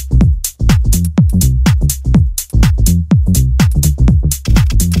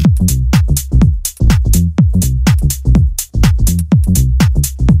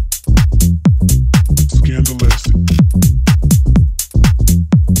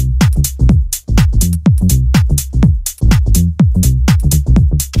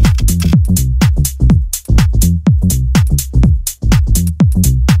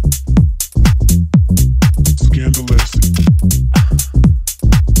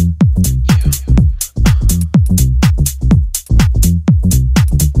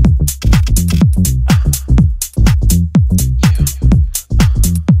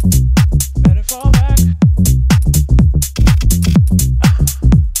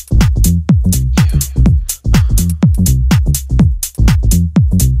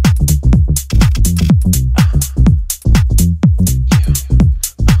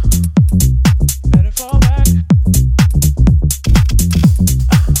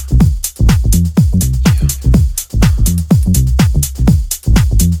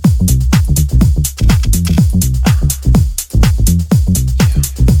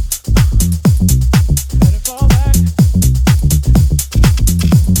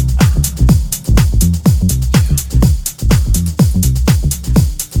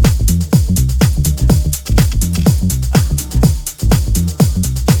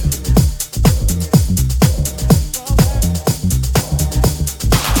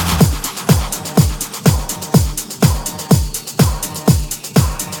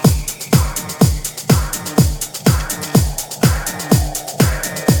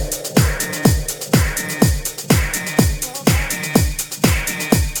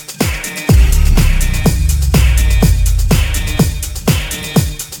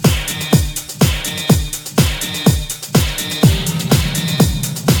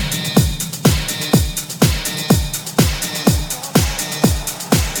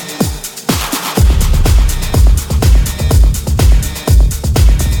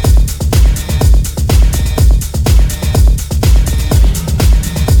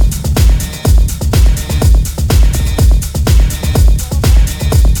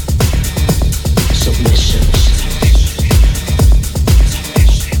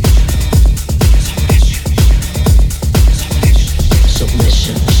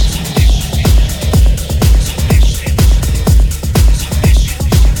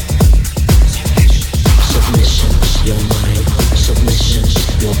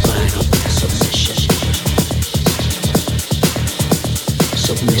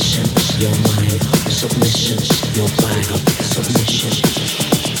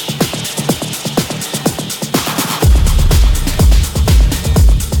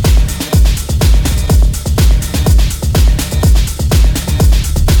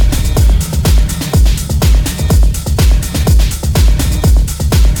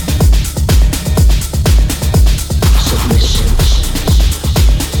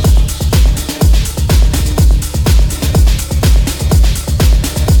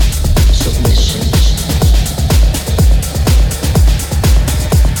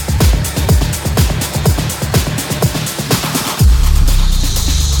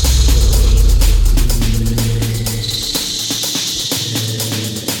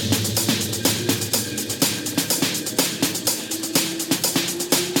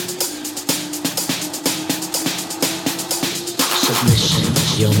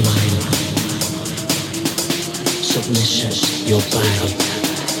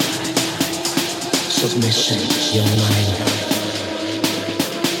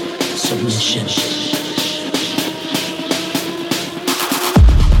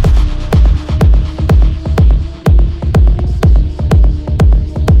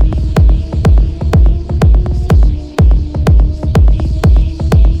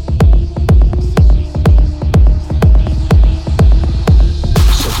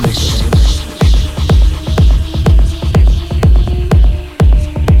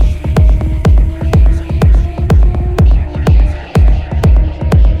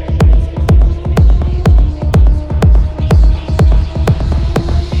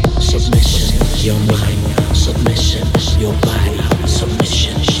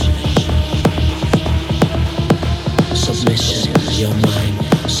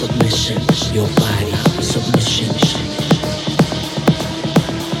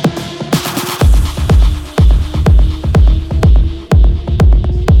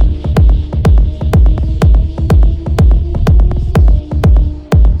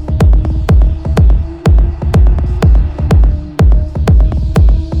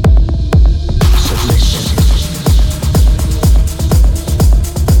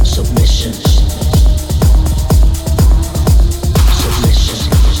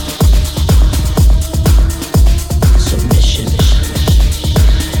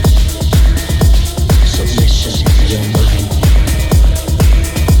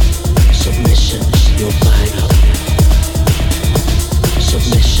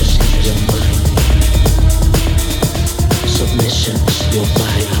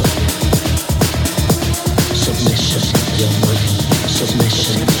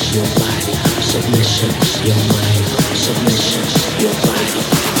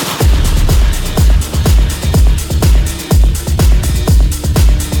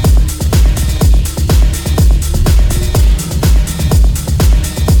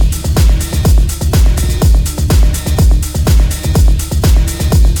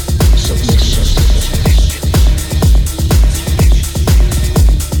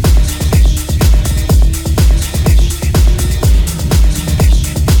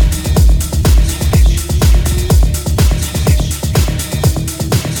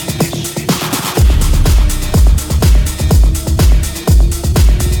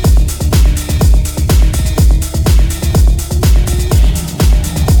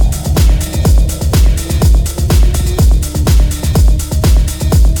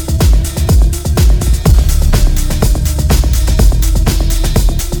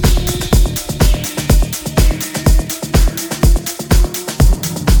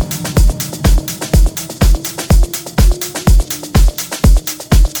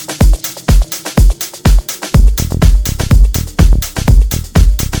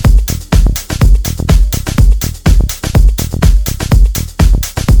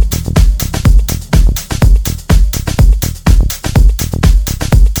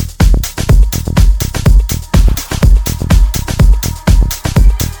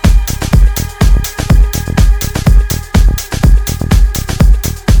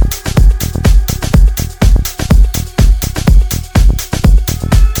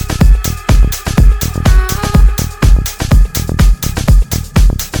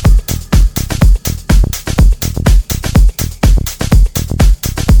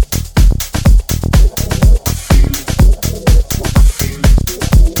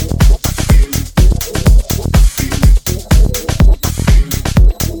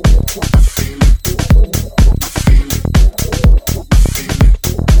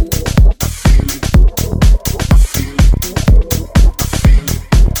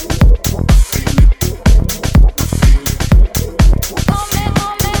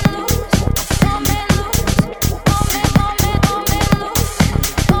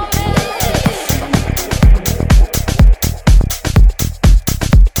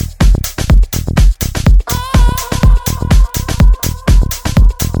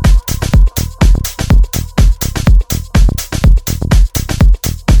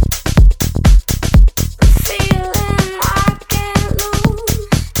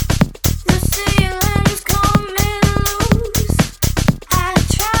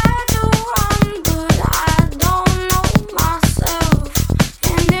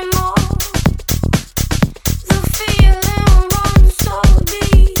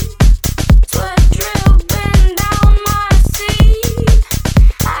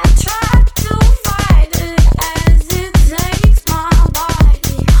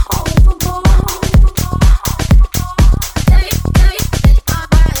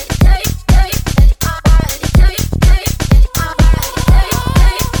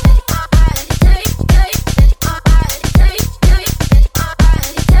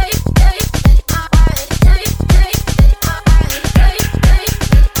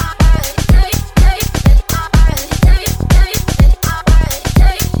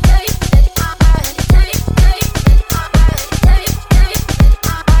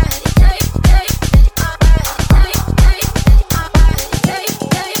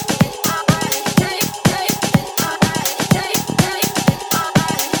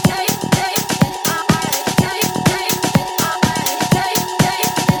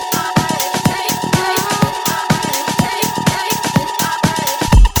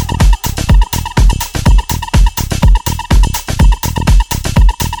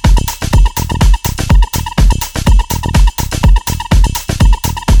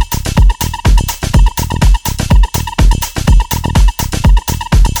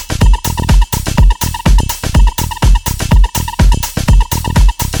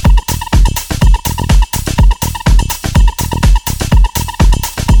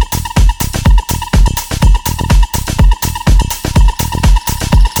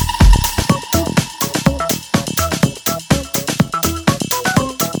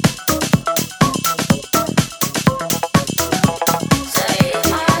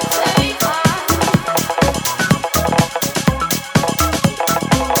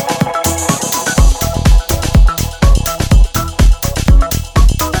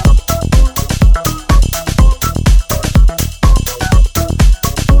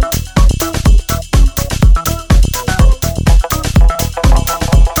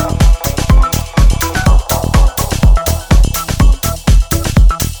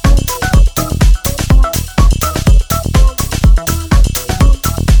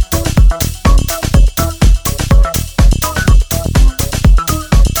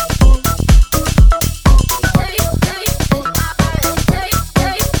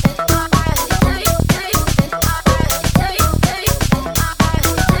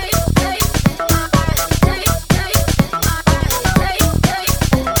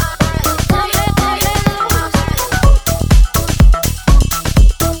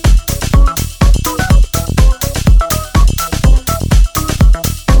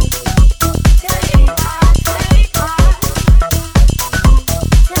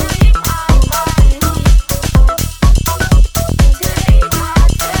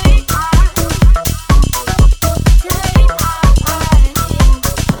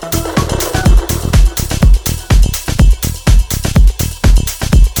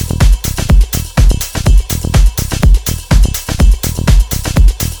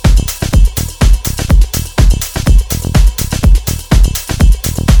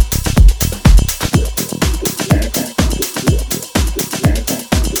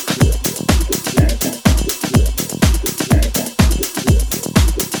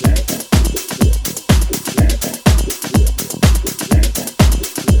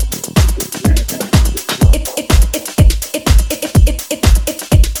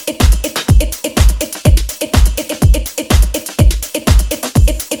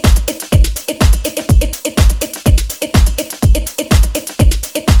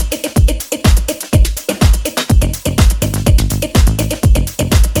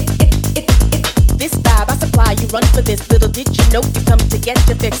 know you come to get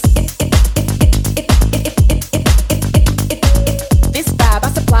your fix. This vibe I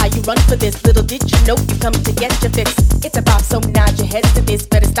supply, you run for this. Little did you know you come to get your fix. It's a bop, so nod your heads to this.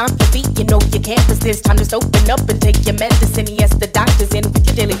 Better stomp your feet, you know you can't resist. Time to just open up and take your medicine. Yes, the doctor's in with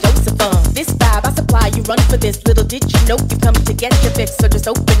your daily dose of fun. This vibe I supply, you run for this. Little did you know you come to get your fix. So just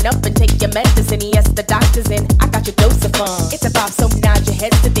open up and take your medicine. Yes, the doctor's in, I got your dose of fun. It's a bop, so nod your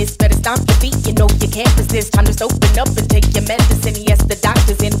heads to this. Better stomp your feet, you know you can't resist. Time to just open up and take your medicine. Yes, the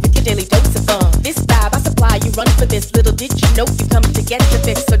doctor's in with your daily dose of fun. This vibe I supply, you run for this. Little did you know you come to get your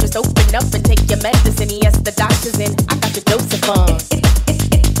fix. So just open up and take your medicine. Yes, the doctor's in, I got your dose of fun.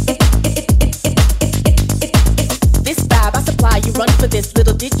 This vibe I supply, you run for this.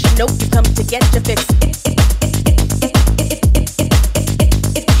 Little did you know you come to get your fix.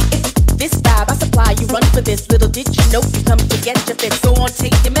 This vibe I supply, you run for this. Little did you know you come to get your fix. Go on,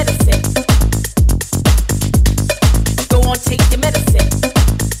 take your medicine. Go on, take your medicine.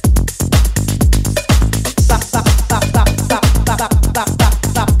 Bop, bop, bop, bop, bop, bop, bop, bop,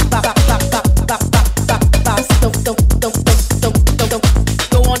 bop, bop, bop, bop, bop, bop, bop. Don't.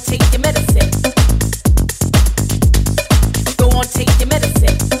 Go on, take your medicine. Go on, take your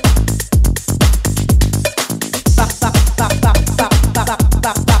medicine. Bop, bop, bop, bop, bop, bop, bop, bop,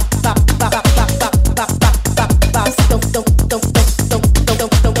 bop, bop, bop, bop, bop, bop.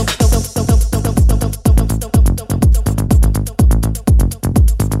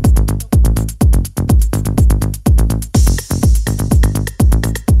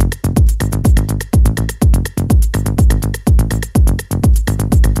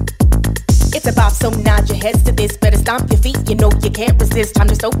 It's a bop, so nod your heads to this. Better stomp your feet, you know you can't resist. Time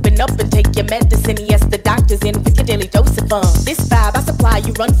to just open up and take your medicine. Yes, the doctor's in with your daily dose of fun. This vibe I supply,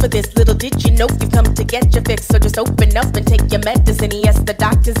 you run for this. Little did you know you come to get your fix. So just open up and take your medicine. Yes, the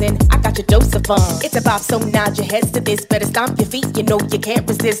doctor's in, I got your dose of fun. It's a bop, so nod your heads to this. Better stomp your feet, you know you can't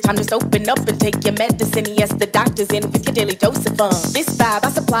resist. Time to just open up and take your medicine. Yes, the doctor's in with your daily dose of fun. This vibe I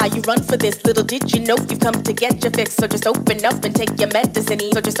supply, you run for this. Little did you know you come to get your fix. So just open up and take your medicine.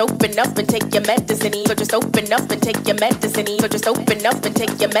 So just open up and take your medicine. So just open up and take your medicine. So just open up and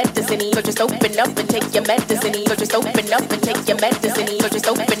take your medicine. So just open up and take your medicine. So just open up and take your medicine. So just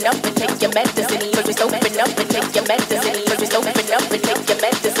open up and take your medicine. So just open up and take your medicine. So just open up and take your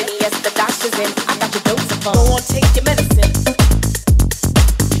medicine. Yes, the doctor's in, I got your dose of fun. Go on, take your medicine.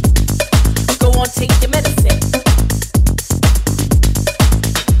 Go on, take your medicine.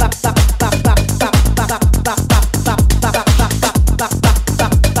 Bop, bop, bop, bop, bop, bop, bop, bop, bop, bop, bop, bop, bop, bop, bop.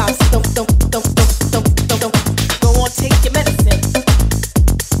 Don't. Go on, take your medicine.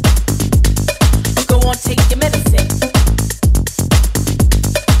 Go on, take your medicine.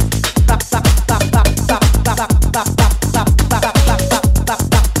 Bop, bop, bop, bop, bop, bop, bop, bop, bop, bop,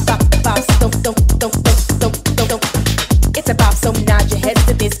 don't. It's a bop, so nod your heads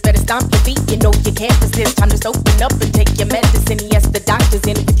to this. Better stomp your feet, you know you can't resist. Time to just open up and take your medicine. Yes, the doctor's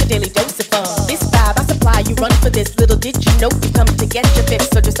in with your daily dose of fun. This vibe I supply, you run for this. Little did you know you come to get your fix.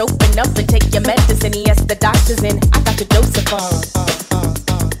 So just open up and take your medicine. Yes, the doctor's in, I got your dose of fun.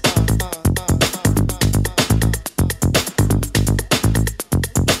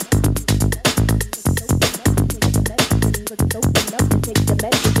 Just open up and take your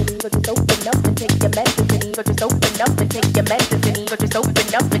medicine. Just open up and take your medicine. Just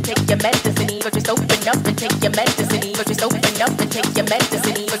open up and take your medicine. Just open up and take your medicine. Just open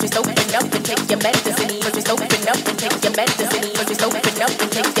up and take your medicine. Just open up and take your medicine. Just open up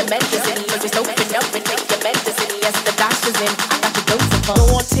and take your medicine. Just open up and take your medicine. Yes, the doctor's in, I got your dose of fun. Go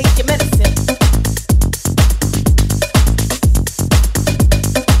on, take your medicine.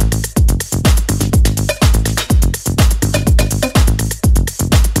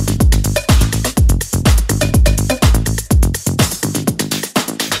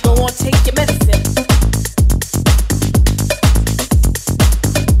 Take your medicine.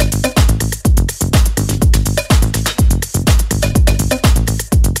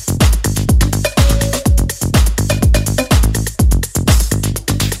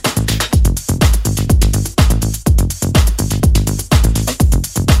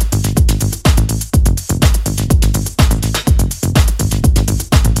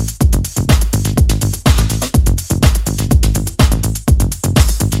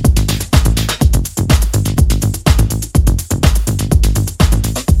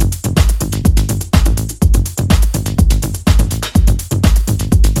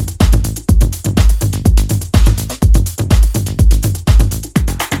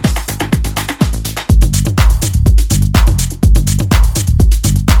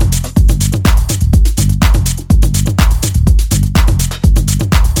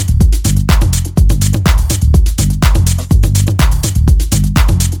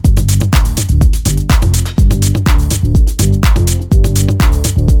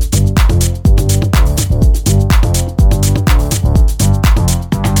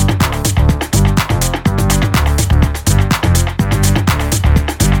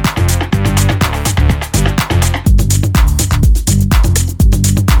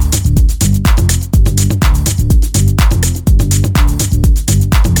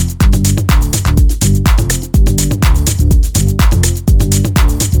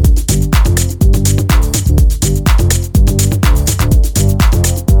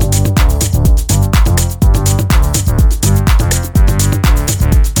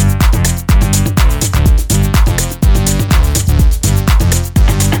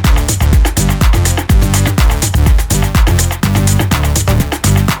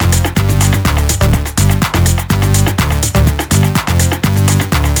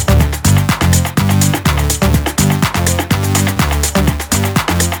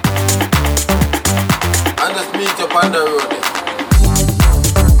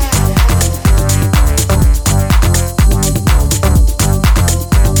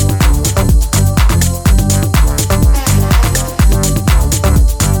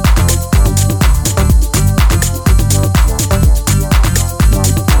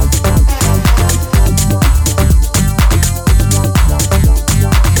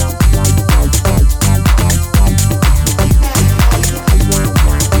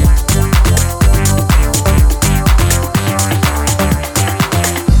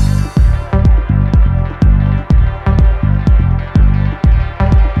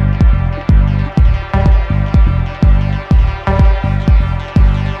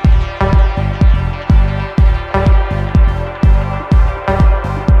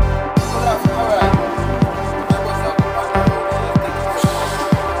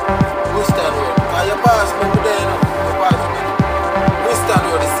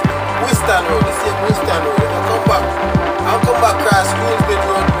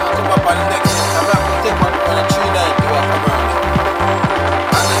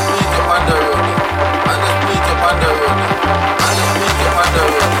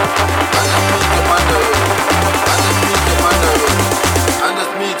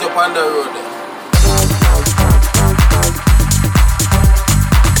 the road.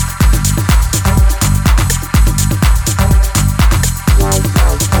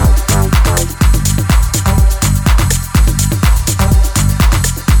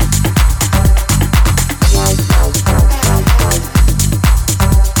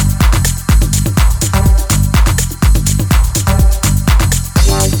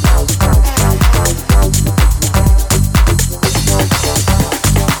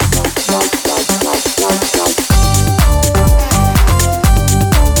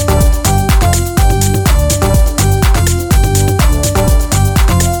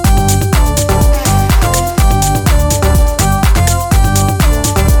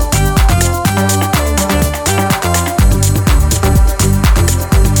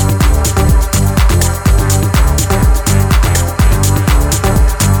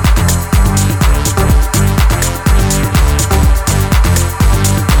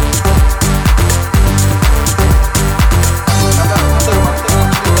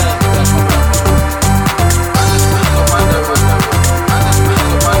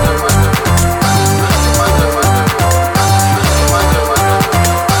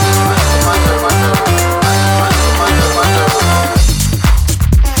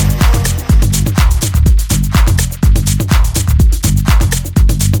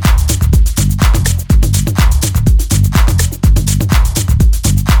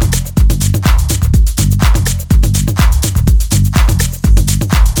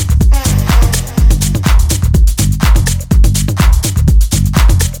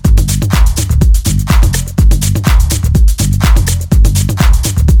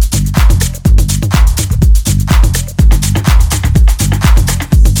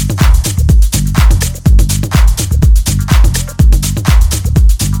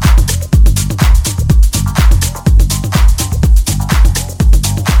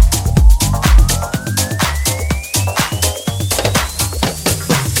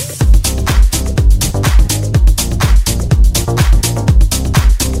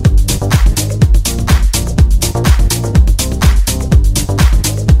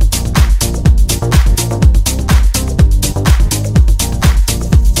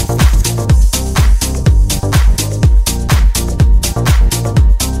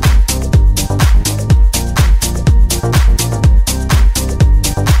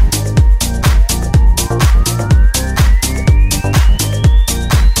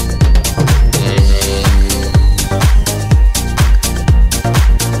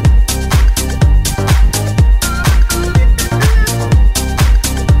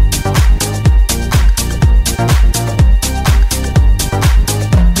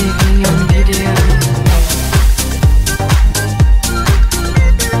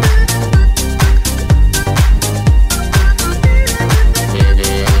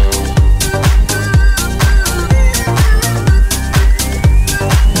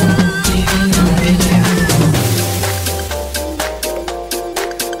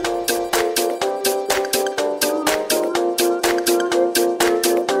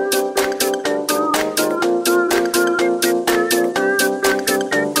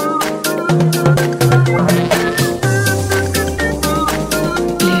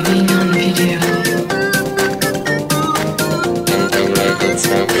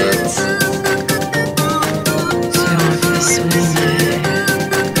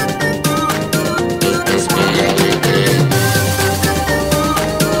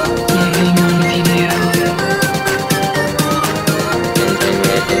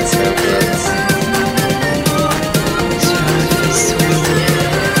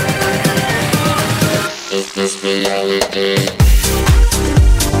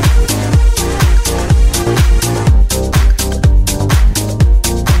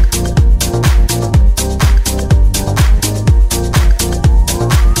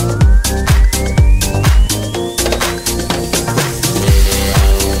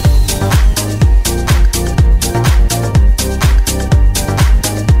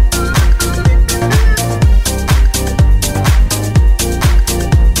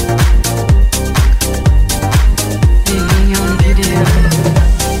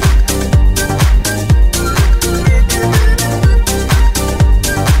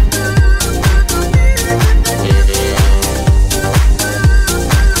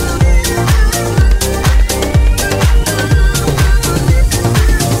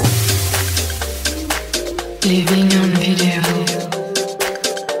 Living on video.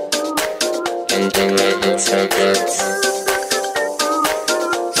 Internet circuits.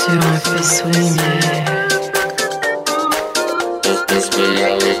 Sur un faisceau lumière. Is this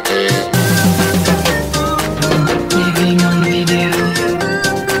reality?